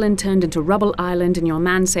Fortress Island turned into Rubble Island and your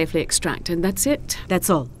man safely extracted. That's it? That's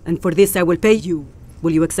all. And for this I will pay you.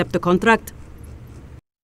 Will you accept the contract?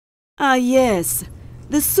 Ah, yes.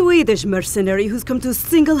 The Swedish mercenary who's come to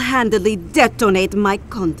single-handedly detonate my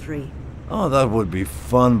country. Oh, that would be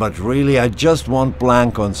fun, but really I just want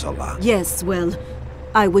Blanco and Solano. Yes, well,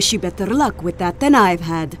 I wish you better luck with that than I've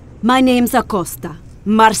had. My name's Acosta.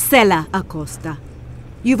 Marcela Acosta.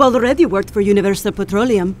 You've already worked for Universal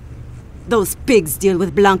Petroleum. Those pigs deal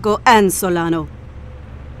with Blanco and Solano.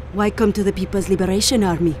 Why come to the People's Liberation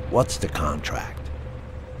Army? What's the contract?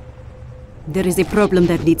 There is a problem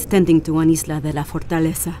that needs tending to on Isla de la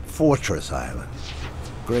Fortaleza. Fortress Island.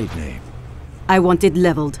 Great name. I want it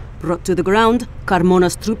leveled, brought to the ground,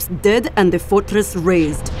 Carmona's troops dead, and the fortress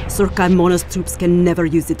razed, so Carmona's troops can never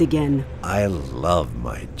use it again. I love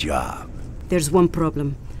my job. There's one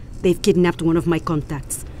problem. They've kidnapped one of my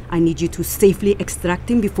contacts. I need you to safely extract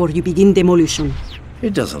him before you begin demolition. He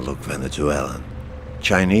doesn't look Venezuelan.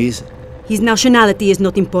 Chinese? His nationality is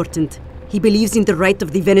not important. He believes in the right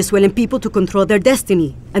of the Venezuelan people to control their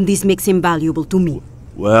destiny, and this makes him valuable to me.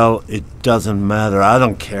 Well, it doesn't matter. I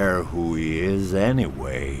don't care who he is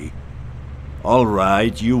anyway. All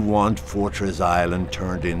right, you want Fortress Island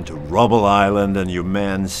turned into Rubble Island and your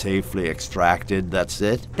men safely extracted, that's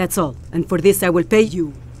it? That's all. And for this I will pay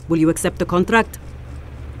you. Will you accept the contract?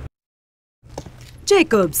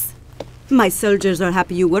 Jacobs! My soldiers are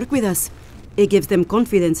happy you work with us. It gives them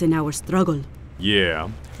confidence in our struggle. Yeah,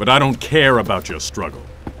 but I don't care about your struggle.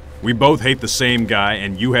 We both hate the same guy,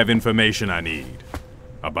 and you have information I need.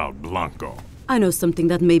 About Blanco. I know something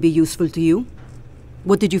that may be useful to you.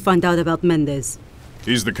 What did you find out about Mendez?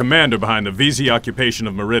 He's the commander behind the VZ occupation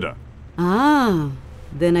of Merida. Ah,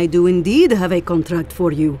 then I do indeed have a contract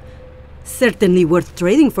for you. Certainly worth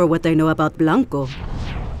trading for what I know about Blanco.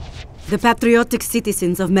 The patriotic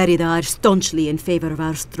citizens of Merida are staunchly in favor of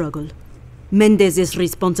our struggle. Mendez is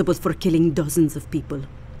responsible for killing dozens of people.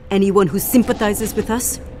 Anyone who sympathizes with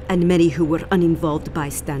us, and many who were uninvolved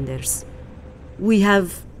bystanders. We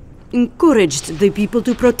have encouraged the people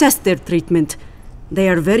to protest their treatment. They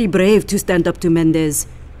are very brave to stand up to Mendez.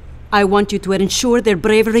 I want you to ensure their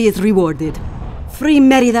bravery is rewarded. Free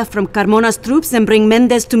Merida from Carmona's troops and bring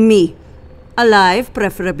Mendez to me. Alive,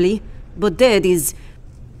 preferably, but dead is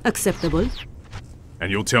acceptable.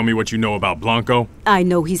 And you'll tell me what you know about Blanco? I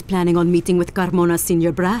know he's planning on meeting with Carmona's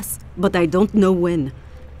senior brass, but I don't know when.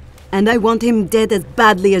 And I want him dead as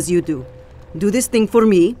badly as you do. Do this thing for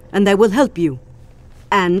me, and I will help you.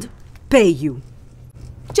 And pay you.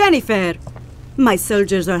 Jennifer! My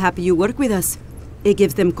soldiers are happy you work with us. It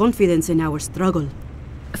gives them confidence in our struggle.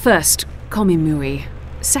 First, call me Mui.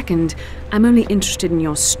 Second, I'm only interested in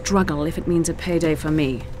your struggle if it means a payday for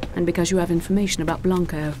me, and because you have information about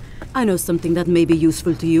Blanco. I know something that may be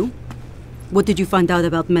useful to you. What did you find out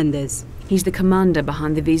about Mendez? He's the commander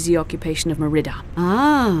behind the VZ occupation of Merida.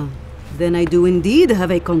 Ah, then I do indeed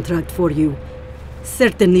have a contract for you.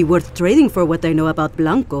 Certainly worth trading for what I know about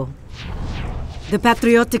Blanco. The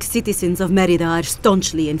patriotic citizens of Merida are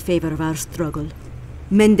staunchly in favor of our struggle.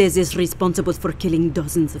 Mendez is responsible for killing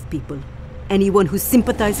dozens of people. Anyone who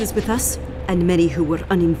sympathizes with us, and many who were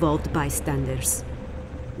uninvolved bystanders.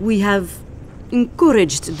 We have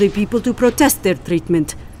encouraged the people to protest their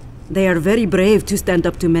treatment. They are very brave to stand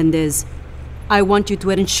up to Mendez. I want you to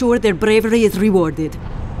ensure their bravery is rewarded.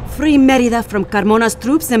 Free Merida from Carmona's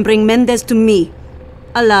troops and bring Mendez to me.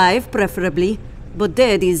 Alive, preferably, but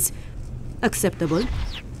dead is acceptable.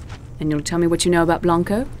 And you'll tell me what you know about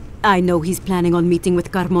Blanco? I know he's planning on meeting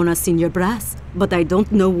with Carmona's senior brass, but I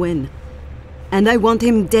don't know when. And I want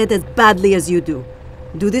him dead as badly as you do.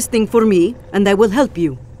 Do this thing for me, and I will help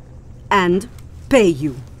you. And pay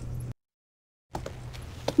you.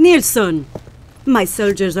 Nilsson! My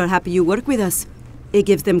soldiers are happy you work with us. It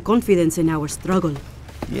gives them confidence in our struggle.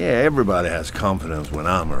 Yeah, everybody has confidence when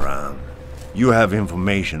I'm around. You have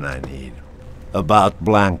information I need. About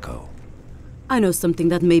Blanco. I know something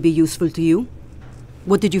that may be useful to you.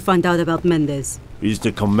 What did you find out about Mendez? He's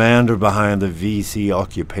the commander behind the VC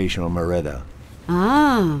occupation of Merida.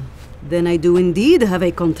 Ah, then I do indeed have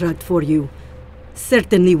a contract for you.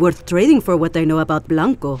 Certainly worth trading for what I know about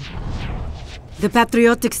Blanco. The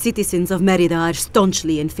patriotic citizens of Merida are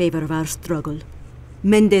staunchly in favor of our struggle.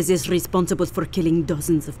 Mendez is responsible for killing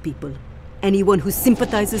dozens of people. Anyone who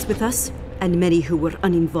sympathizes with us, and many who were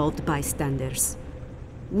uninvolved bystanders.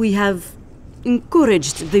 We have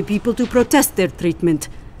encouraged the people to protest their treatment.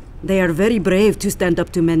 They are very brave to stand up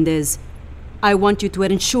to Mendez. I want you to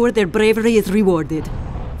ensure their bravery is rewarded.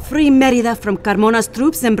 Free Merida from Carmona's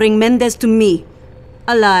troops and bring Mendez to me.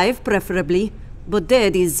 Alive, preferably, but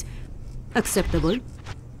dead is acceptable.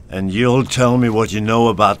 And you'll tell me what you know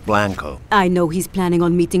about Blanco. I know he's planning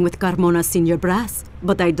on meeting with Carmona's senior brass,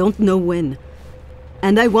 but I don't know when.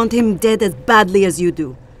 And I want him dead as badly as you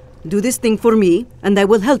do. Do this thing for me, and I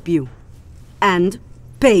will help you. And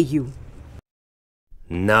pay you.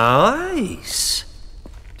 Nice.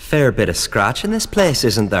 Fair bit of scratch in this place,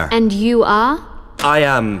 isn't there? And you are? I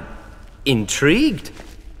am intrigued.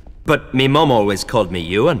 But me mum always called me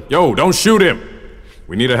Ewan. Yo, don't shoot him!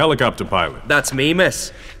 We need a helicopter pilot. That's me,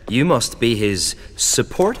 miss. You must be his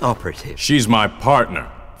support operative. She's my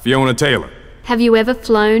partner, Fiona Taylor. Have you ever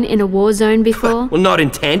flown in a war zone before? Well, not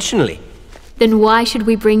intentionally. Then why should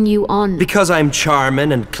we bring you on? Because I'm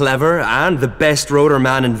charming and clever and the best rotor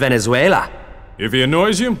man in Venezuela. If he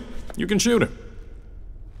annoys you, you can shoot him.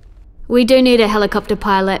 We do need a helicopter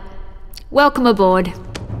pilot. Welcome aboard.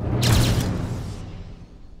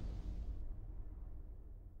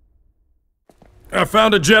 I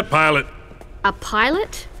found a jet pilot. A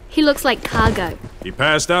pilot? He looks like cargo. He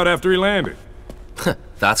passed out after he landed.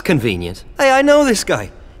 That's convenient. Hey, I know this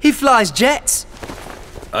guy. He flies jets.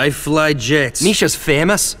 I fly jets. Misha's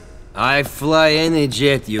famous. I fly any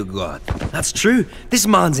jet you got. That's true. This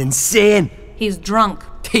man's insane. He's drunk.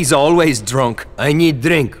 He's always drunk. I need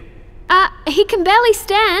drink. He can barely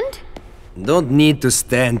stand. Don't need to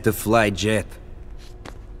stand to fly jet.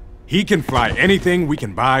 He can fly anything we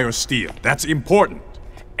can buy or steal. That's important.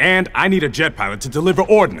 And I need a jet pilot to deliver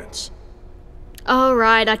ordnance. All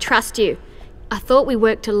right, I trust you. I thought we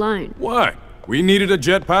worked alone. What? We needed a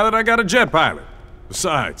jet pilot, I got a jet pilot.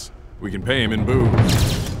 Besides, we can pay him in booze.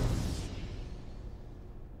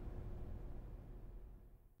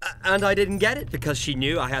 And I didn't get it because she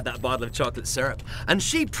knew I had that bottle of chocolate syrup. And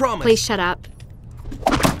she promised... Please shut up.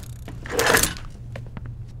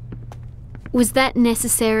 Was that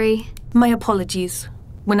necessary? My apologies.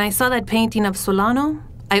 When I saw that painting of Solano,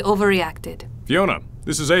 I overreacted. Fiona,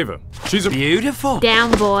 this is Ava. She's a... Beautiful.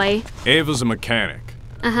 Down, boy. Ava's a mechanic.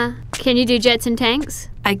 Uh-huh. Can you do jets and tanks?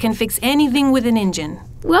 I can fix anything with an engine.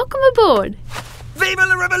 Welcome aboard. Viva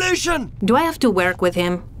la revolution! Do I have to work with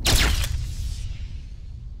him?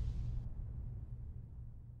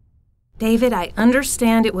 David, I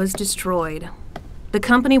understand it was destroyed. The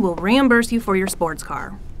company will reimburse you for your sports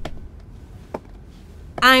car.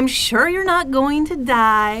 I'm sure you're not going to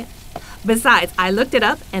die. Besides, I looked it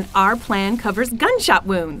up and our plan covers gunshot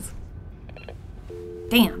wounds.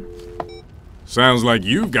 Damn. Sounds like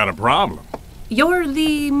you've got a problem. You're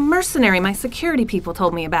the mercenary my security people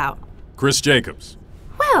told me about. Chris Jacobs.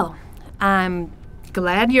 Well, I'm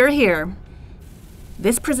glad you're here.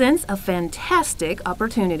 This presents a fantastic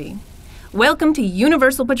opportunity. Welcome to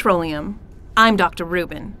Universal Petroleum. I'm Dr.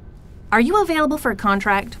 Rubin. Are you available for a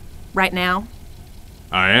contract right now?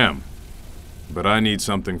 I am. But I need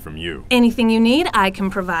something from you. Anything you need, I can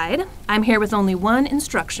provide. I'm here with only one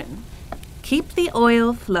instruction. Keep the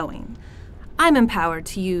oil flowing. I'm empowered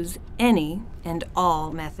to use any and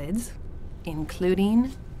all methods,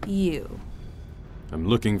 including you. I'm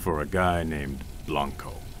looking for a guy named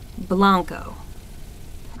Blanco. Blanco.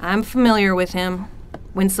 I'm familiar with him.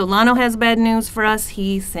 When Solano has bad news for us,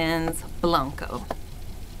 he sends Blanco.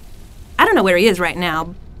 I don't know where he is right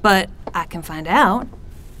now, but I can find out.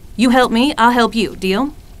 You help me, I'll help you.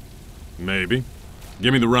 Deal? Maybe.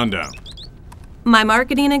 Give me the rundown. My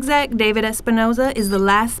marketing exec, David Espinoza, is the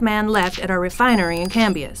last man left at our refinery in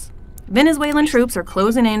Cambias. Venezuelan troops are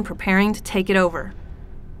closing in, preparing to take it over.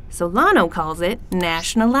 Solano calls it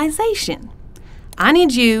nationalization. I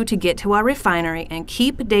need you to get to our refinery and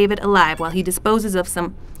keep David alive while he disposes of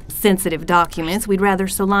some sensitive documents we'd rather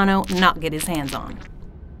Solano not get his hands on.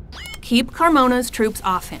 Keep Carmona's troops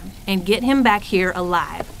off him and get him back here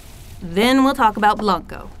alive. Then we'll talk about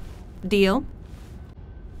Blanco. Deal?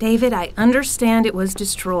 David, I understand it was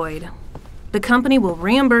destroyed. The company will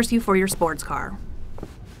reimburse you for your sports car.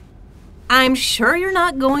 I'm sure you're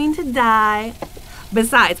not going to die.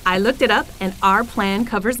 Besides, I looked it up and our plan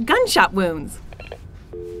covers gunshot wounds.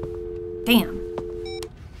 Damn.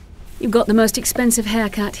 You've got the most expensive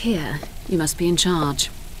haircut here. You must be in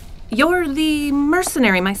charge. You're the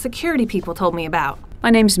mercenary my security people told me about.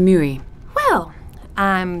 My name's Mui. Well,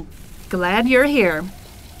 I'm glad you're here.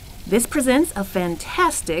 This presents a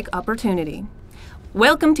fantastic opportunity.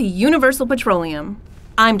 Welcome to Universal Petroleum.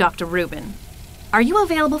 I'm Dr. Rubin. Are you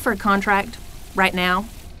available for a contract right now?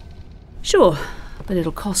 Sure, but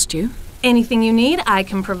it'll cost you. Anything you need, I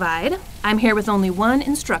can provide. I'm here with only one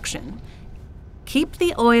instruction. Keep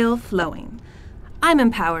the oil flowing. I'm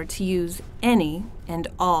empowered to use any and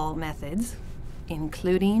all methods,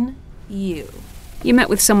 including you. You met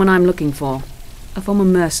with someone I'm looking for. A former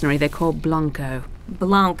mercenary they call Blanco.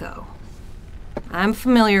 Blanco. I'm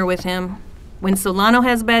familiar with him. When Solano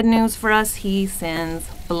has bad news for us, he sends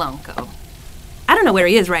Blanco. I don't know where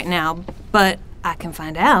he is right now, but I can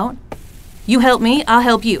find out. You help me, I'll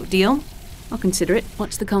help you. Deal? I'll consider it.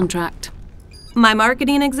 What's the contract? My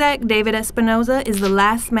marketing exec, David Espinoza, is the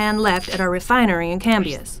last man left at our refinery in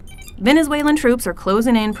Cambias. Venezuelan troops are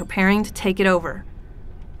closing in, preparing to take it over.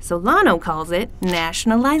 Solano calls it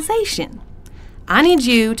nationalization. I need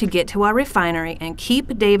you to get to our refinery and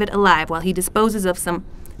keep David alive while he disposes of some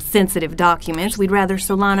sensitive documents we'd rather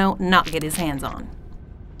Solano not get his hands on.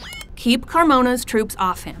 Keep Carmona's troops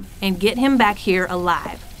off him and get him back here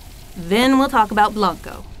alive. Then we'll talk about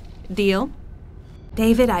Blanco. Deal?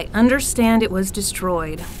 David, I understand it was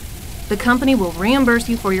destroyed. The company will reimburse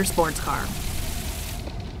you for your sports car.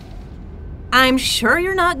 I'm sure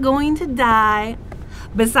you're not going to die.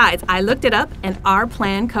 Besides, I looked it up and our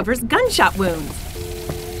plan covers gunshot wounds.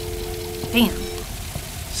 Damn.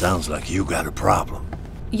 Sounds like you got a problem.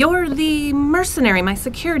 You're the mercenary my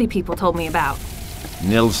security people told me about.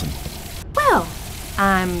 Nilsson. Well,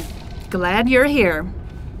 I'm glad you're here.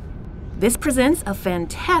 This presents a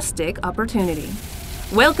fantastic opportunity.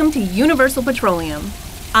 Welcome to Universal Petroleum.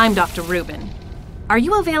 I'm Dr. Rubin. Are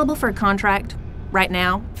you available for a contract right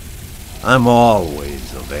now? I'm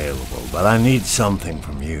always available, but I need something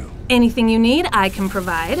from you. Anything you need, I can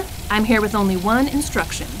provide. I'm here with only one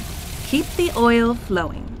instruction. Keep the oil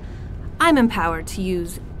flowing. I'm empowered to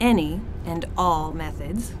use any and all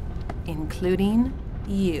methods, including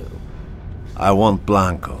you. I want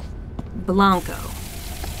Blanco. Blanco.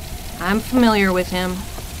 I'm familiar with him.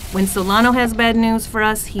 When Solano has bad news for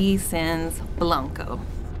us, he sends Blanco.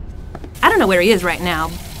 I don't know where he is right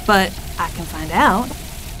now, but I can find out.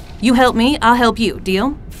 You help me, I'll help you.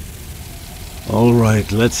 Deal? All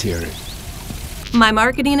right, let's hear it. My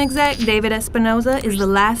marketing exec, David Espinoza, is the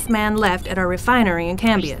last man left at our refinery in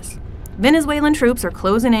Cambias. Venezuelan troops are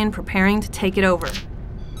closing in, preparing to take it over.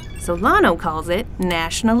 Solano calls it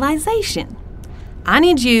nationalization. I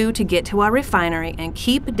need you to get to our refinery and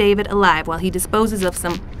keep David alive while he disposes of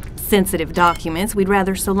some sensitive documents we'd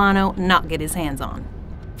rather Solano not get his hands on.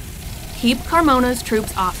 Keep Carmona's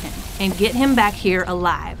troops off him and get him back here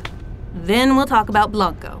alive. Then we'll talk about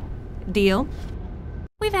Blanco. Deal?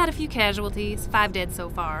 We've had a few casualties, 5 dead so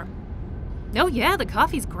far. Oh yeah, the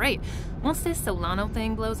coffee's great. Once this Solano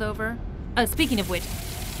thing blows over... speaking of which,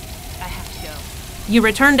 I have to go. You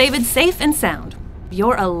return David safe and sound.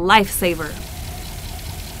 You're a lifesaver.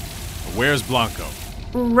 Where's Blanco?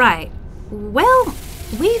 Right. Well,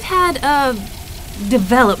 we've had a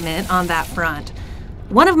development on that front.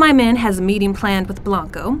 One of my men has a meeting planned with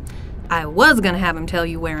Blanco. I was gonna have him tell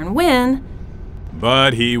you where and when.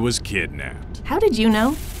 But he was kidnapped. How did you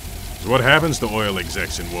know? It's what happens to oil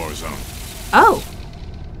execs in war zones. Oh.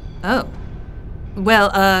 Oh.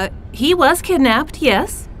 Well, he was kidnapped,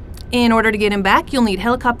 yes. In order to get him back, you'll need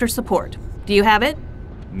helicopter support. Do you have it?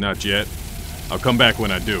 Not yet. I'll come back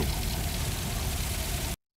when I do.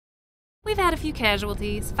 We've had a few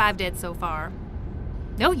casualties, 5 dead so far.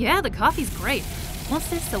 Oh yeah, the coffee's great. Once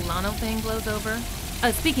this Solano thing blows over...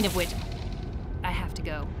 speaking of which, I have to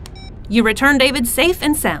go. You return David safe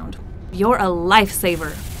and sound. You're a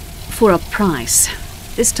lifesaver. For a price.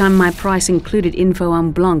 This time my price included info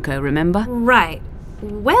on Blanco, remember? Right.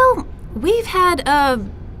 Well, we've had a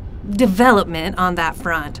development on that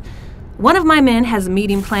front. One of my men has a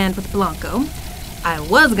meeting planned with Blanco. I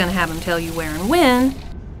was gonna have him tell you where and when.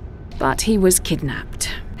 But he was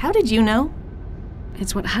kidnapped. How did you know?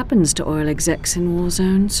 It's what happens to oil execs in war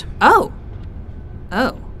zones. Oh.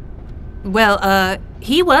 Oh. Well,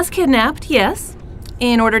 he was kidnapped, yes.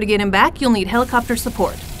 In order to get him back, you'll need helicopter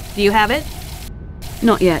support. Do you have it?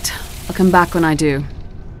 Not yet. I'll come back when I do.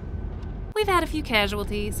 We've had a few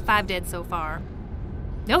casualties, 5 dead so far.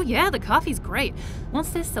 Oh yeah, the coffee's great. Once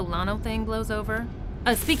this Solano thing blows over...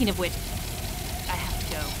 speaking of which, I have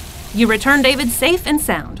to go. You return David safe and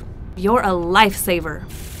sound. You're a lifesaver.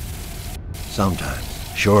 Sometimes.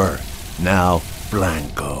 Sure. Now,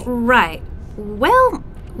 Blanco. Right. Well,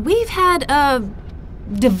 we've had a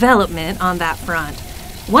development on that front.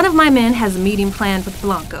 One of my men has a meeting planned with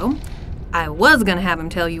Blanco. I was gonna have him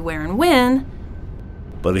tell you where and when.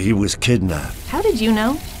 But he was kidnapped. How did you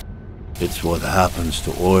know? It's what happens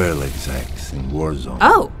to oil execs in war zones.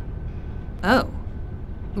 Oh. Oh.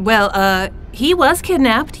 Well, he was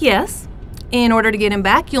kidnapped, yes. In order to get him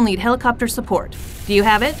back, you'll need helicopter support. Do you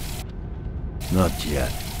have it? Not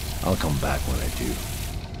yet. I'll come back when I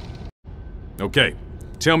do. Okay.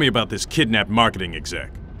 Tell me about this kidnapped marketing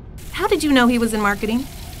exec. How did you know he was in marketing?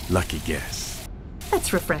 Lucky guess.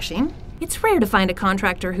 That's refreshing. It's rare to find a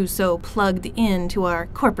contractor who's so plugged into our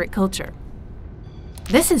corporate culture.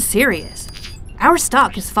 This is serious. Our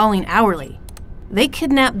stock is falling hourly. They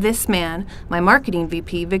kidnapped this man, my marketing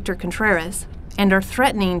VP, Victor Contreras, and are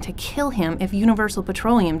threatening to kill him if Universal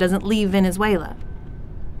Petroleum doesn't leave Venezuela.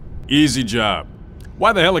 Easy job.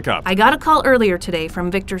 Why the helicopter? I got a call earlier today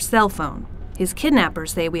from Victor's cell phone. His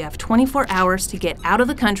kidnappers say we have 24 hours to get out of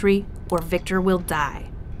the country or Victor will die.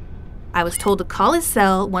 I was told to call his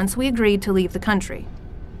cell once we agreed to leave the country.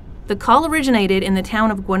 The call originated in the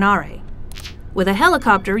town of Guanare. With a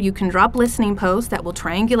helicopter, you can drop listening posts that will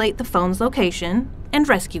triangulate the phone's location and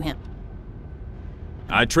rescue him.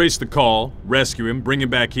 I trace the call, rescue him, bring him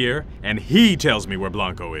back here, and he tells me where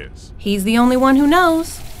Blanco is. He's the only one who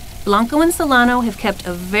knows. Blanco and Solano have kept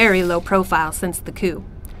a very low profile since the coup.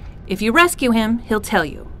 If you rescue him, he'll tell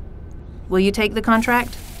you. Will you take the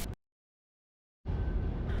contract?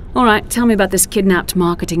 All right, tell me about this kidnapped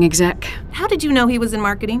marketing exec. How did you know he was in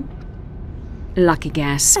marketing? Lucky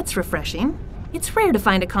guess. That's refreshing. It's rare to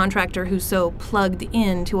find a contractor who's so plugged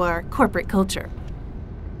into our corporate culture.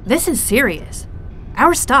 This is serious.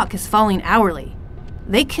 Our stock is falling hourly.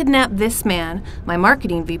 They kidnapped this man, my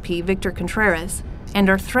marketing VP, Victor Contreras, and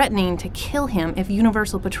are threatening to kill him if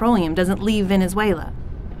Universal Petroleum doesn't leave Venezuela.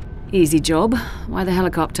 Easy job. Why the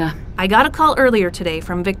helicopter? I got a call earlier today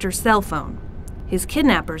from Victor's cell phone. His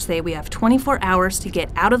kidnappers say we have 24 hours to get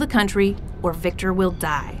out of the country or Victor will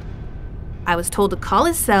die. I was told to call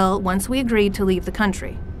his cell once we agreed to leave the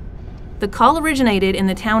country. The call originated in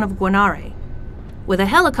the town of Guanare. With a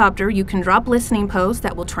helicopter, you can drop listening posts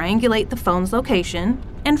that will triangulate the phone's location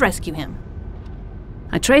and rescue him.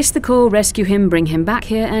 I trace the call, rescue him, bring him back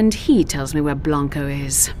here, and he tells me where Blanco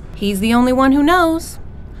is. He's the only one who knows.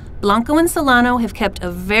 Blanco and Solano have kept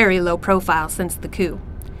a very low profile since the coup.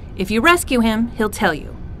 If you rescue him, he'll tell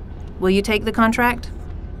you. Will you take the contract?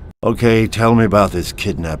 Okay, tell me about this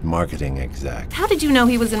kidnapped marketing exec. How did you know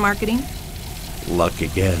he was in marketing? Luck, I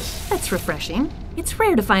guess. That's refreshing. It's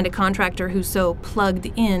rare to find a contractor who's so plugged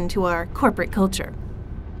into our corporate culture.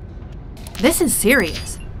 This is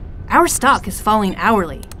serious. Our stock is falling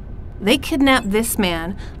hourly. They kidnapped this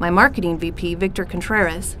man, my marketing VP, Victor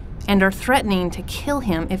Contreras, and are threatening to kill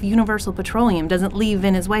him if Universal Petroleum doesn't leave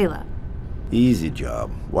Venezuela. Easy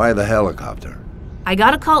job. Why the helicopter? I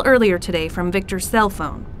got a call earlier today from Victor's cell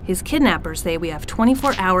phone. His kidnappers say we have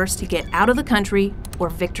 24 hours to get out of the country or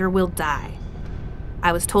Victor will die.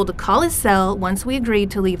 I was told to call his cell once we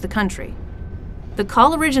agreed to leave the country. The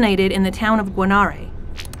call originated in the town of Guanare.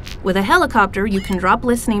 With a helicopter, you can drop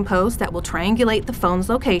listening posts that will triangulate the phone's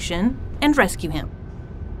location and rescue him.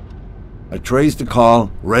 I traced the call,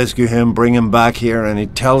 rescue him, bring him back here, and he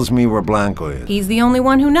tells me where Blanco is. He's the only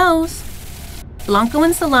one who knows. Blanco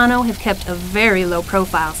and Solano have kept a very low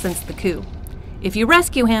profile since the coup. If you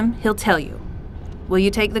rescue him, he'll tell you. Will you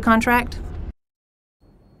take the contract?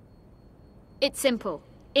 It's simple.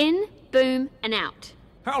 In, boom, and out.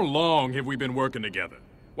 How long have we been working together?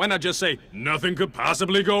 Why not just say, nothing could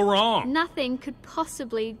possibly go wrong? Nothing could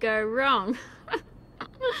possibly go wrong.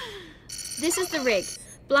 This is the rig.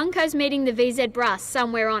 Blanco's meeting the VZ brass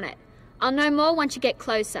somewhere on it. I'll know more once you get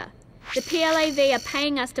closer. The PLAV are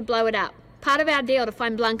paying us to blow it up. Part of our deal to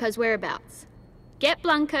find Blanco's whereabouts. Get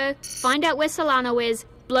Blanco, find out where Solano is,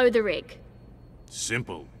 blow the rig.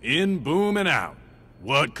 Simple. In, boom, and out.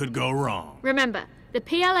 What could go wrong? Remember, the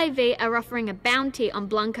PLAV are offering a bounty on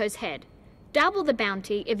Blanco's head. Double the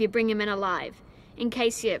bounty if you bring him in alive. In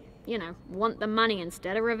case you want the money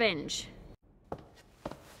instead of revenge.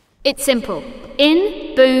 It's simple.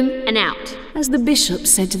 In, boom, and out. As the bishop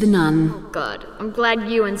said to the nun. Oh God, I'm glad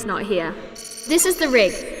Ewan's not here. This is the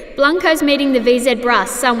rig. Blanco's meeting the VZ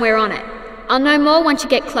brass somewhere on it. I'll know more once you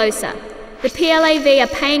get closer. The PLAV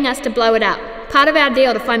are paying us to blow it up. Part of our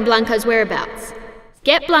deal to find Blanco's whereabouts.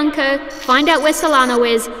 Get Blanco, find out where Solano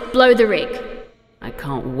is, blow the rig. I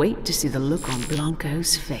can't wait to see the look on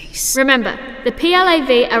Blanco's face. Remember, the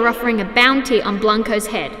PLAV are offering a bounty on Blanco's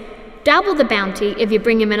head. Double the bounty if you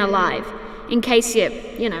bring him in alive. In case you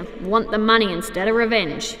want the money instead of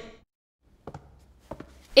revenge.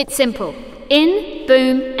 It's simple. In,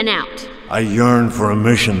 boom, and out. I yearn for a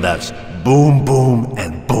mission that's boom, boom,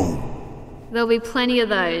 and boom. There'll be plenty of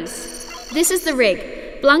those. This is the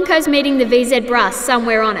rig. Blanco's meeting the VZ brass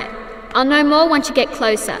somewhere on it. I'll know more once you get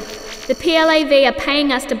closer. The PLAV are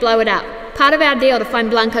paying us to blow it up. Part of our deal to find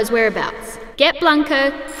Blanco's whereabouts. Get Blanco,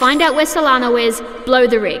 find out where Solano is, blow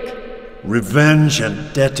the rig. Revenge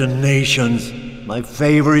and detonations. My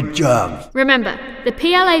favorite job. Remember, the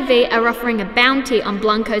PLAV are offering a bounty on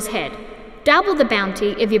Blanco's head. Double the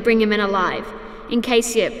bounty if you bring him in alive. In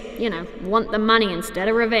case you want the money instead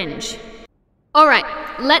of revenge. Alright,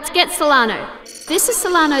 let's get Solano. This is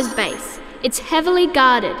Solano's base. It's heavily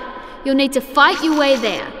guarded. You'll need to fight your way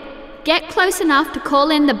there. Get close enough to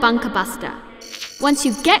call in the bunker buster. Once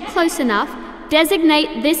you get close enough,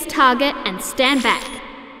 designate this target and stand back.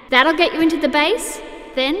 That'll get you into the base,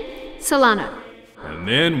 then Solano. And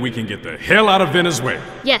then we can get the hell out of Venezuela.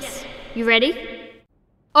 Yes, you ready?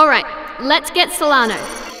 Alright, let's get Solano.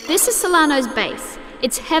 This is Solano's base.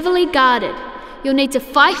 It's heavily guarded. You'll need to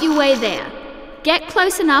fight your way there. Get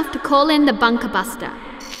close enough to call in the bunker buster.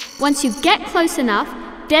 Once you get close enough,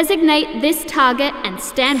 designate this target and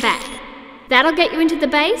stand back. That'll get you into the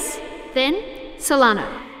base, then Solano.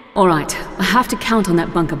 All right, I have to count on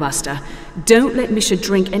that bunker buster. Don't let Misha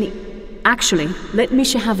drink any... Actually, let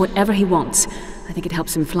Misha have whatever he wants. I think it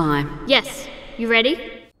helps him fly. Yes, you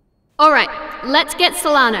ready? All right, let's get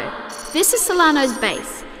Solano. This is Solano's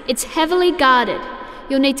base. It's heavily guarded.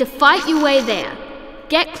 You'll need to fight your way there.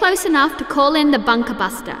 Get close enough to call in the bunker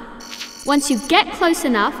buster. Once you get close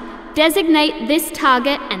enough, designate this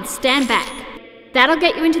target and stand back. That'll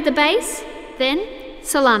get you into the base, then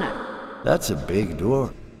Solano. That's a big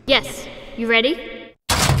door. Yes, you ready?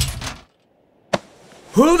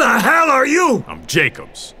 Who the hell are you? I'm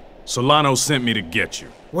Jacobs. Solano sent me to get you.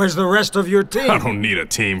 Where's the rest of your team? I don't need a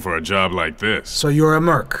team for a job like this. So you're a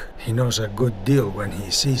merc. He knows a good deal when he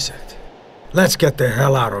sees it. Let's get the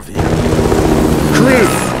hell out of here. Chris!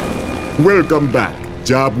 Welcome back.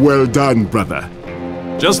 Job well done, brother.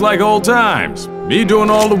 Just like old times. Me doing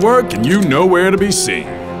all the work and you nowhere to be seen.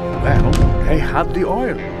 Well, I had the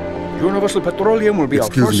oil. Universal Petroleum will be our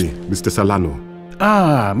first... Excuse me, Mr. Solano.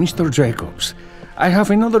 Ah, Mr. Jacobs. I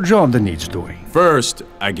have another job that needs doing. First,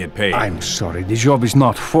 I get paid. I'm sorry, the job is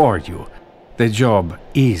not for you. The job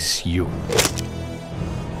is you.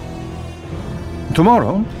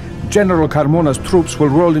 Tomorrow, General Carmona's troops will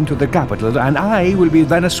roll into the capital, and I will be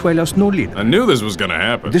Venezuela's new leader. I knew this was gonna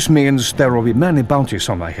happen. This means there will be many bounties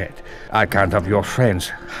on my head. I can't have your friends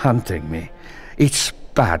hunting me. It's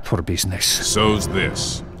bad for business. So's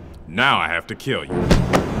this. Now I have to kill you.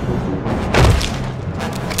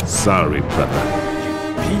 Sorry, brother.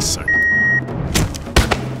 Piece of...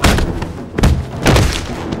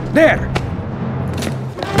 There!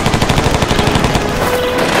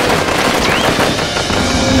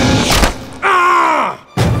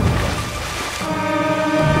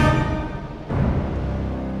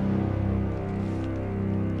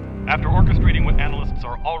 After orchestrating what analysts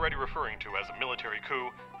are already referring to as a military coup,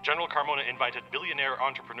 General Carmona invited billionaire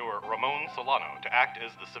entrepreneur Ramon Solano to act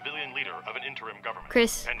as the civilian leader of an interim government.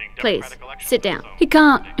 Chris, please, sit down. He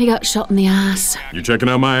can't. He got shot in the ass. You checking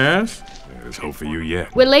out my ass? There's hope for you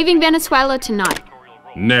yet. We're leaving Venezuela tonight.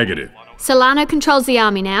 Negative. Solano controls the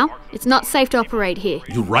army now. It's not safe to operate here.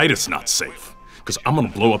 You're right, it's not safe. Because I'm gonna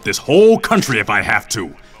blow up this whole country if I have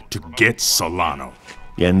to get Solano.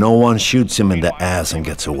 Yeah, no one shoots him in the ass and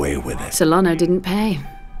gets away with it. Solano didn't pay.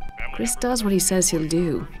 Chris does what he says he'll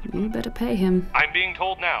do. You better pay him. I'm being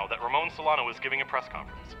told now that Ramon Solano is giving a press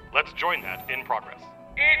conference. Let's join that in progress.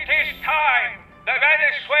 It is time the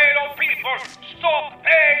Venezuelan people stop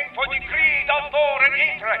paying for the greed of foreign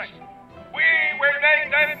interests. We will make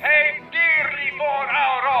them pay dearly for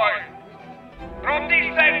our oil. From this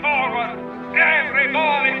day forward,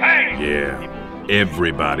 everybody pays. Yeah,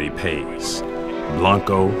 everybody pays.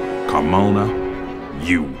 Blanco, Carmona,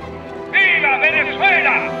 you. Viva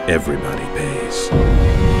Venezuela! Everybody pays.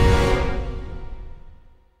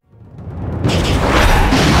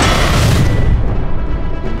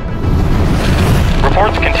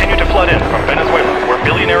 Reports continue to flood in from Venezuela, where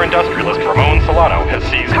billionaire industrialist Ramon Solano has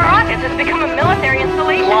seized. Caracas has become a military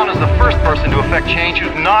installation. Solano's the first person to effect change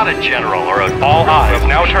who's not a general or a... All eyes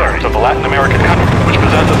now turn to the Latin American country, which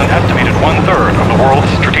possesses an estimated 1/3 of the world's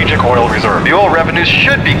strategic oil reserve. The oil revenues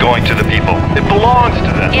should be going to the people. It belongs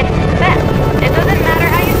to them. It's theft. It doesn't matter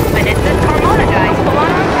how you spin it. This Carmona guy,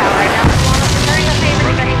 Solano's power, and now Solano's returning the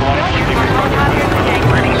favor that he's brilliant on all popular today,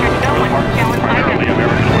 making sure no one can challenge Primarily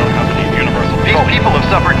American oil company Universal. These people have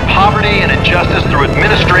suffered poverty and injustice through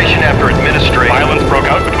administration after administration. Violence broke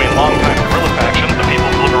out between longtime guerrilla factions, the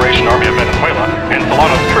People's Liberation Army of Venezuela, and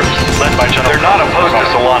Solano's troops, led by General... They're not opposed to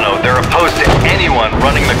Solano. They're opposed to anyone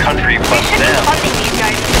running the country but We should them. be funding these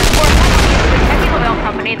guys for the heavy oil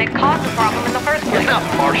company that caused the problem in the first place. It's not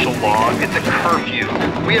martial law. It's a curfew.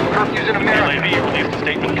 We have curfews in The America. LAV released a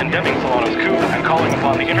statement condemning Solano's coup and calling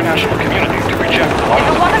upon the international community to reject If it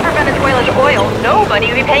Solano's... wasn't for Venezuela's oil, nobody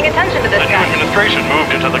would be paying attention to this The new guy. administration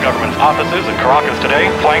moved into the government's offices in Caracas today,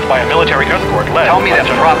 flanked by a military escort led Tell me by that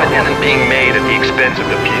General profit isn't being made at the expense of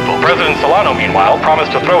the people. President Solano, meanwhile,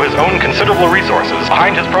 promised to throw his own considerable resources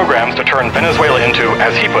behind his programs to turn Venezuela into,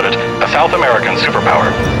 as he put it, a South American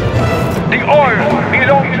superpower. The oil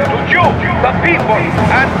belongs to you, the people,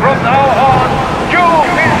 and from now on, you will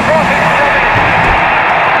profit from it.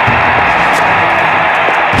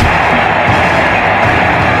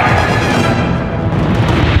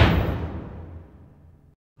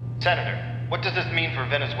 Senator, what does this mean for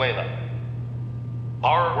Venezuela?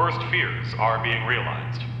 Our worst fears are being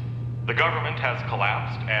realized. The government has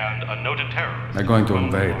collapsed, and a noted terrorist... They're going to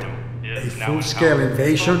invade. A full-scale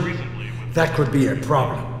invasion? That could be a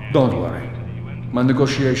problem. Don't worry. My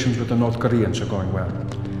negotiations with the North Koreans are going well.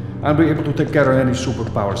 I'll be able to take care of any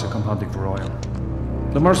superpowers that come hunting for oil.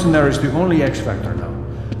 The Mercenaries is the only X factor now.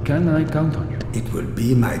 Can I count on you? It will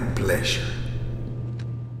be my pleasure.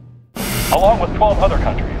 Along with 12 other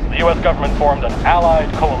countries, the U.S. government formed an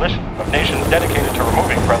allied coalition of nations dedicated to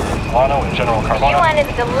removing President Solano and General Carmona. UN is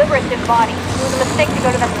a deliberative body. It was a mistake to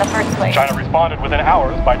go to them in the first place. China responded within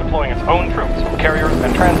hours by deploying its own troops, carriers,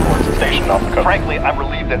 and transports stationed off the coast. Frankly, I'm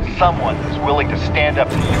relieved that someone is willing to stand up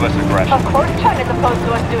to U.S. aggression. Of course China's opposed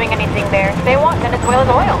to us doing anything there. They want Venezuela's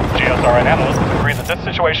oil. GSRN analysts agree that this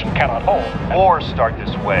situation cannot hold. Wars start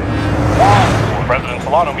this way. President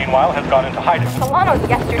Solano, meanwhile, has gone into hiding, Solano's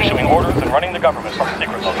yesterday. issuing orders and running the government from a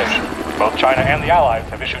secret location. Both China and the Allies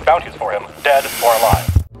have issued bounties for him, dead or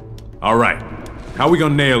alive. All right. How are we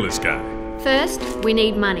gonna nail this guy? First, we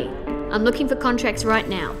need money. I'm looking for contracts right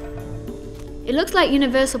now. It looks like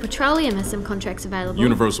Universal Petroleum has some contracts available.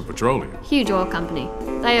 Universal Petroleum? Huge oil company.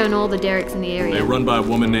 They own all the derricks in the area. They run by a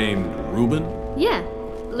woman named Rubin? Yeah,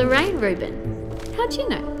 Lorraine Rubin. How'd you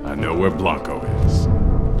know? I know where Blanco is.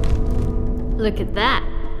 Look at that.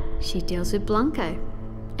 She deals with Blanco.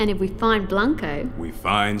 And if we find Blanco... we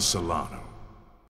find Solano.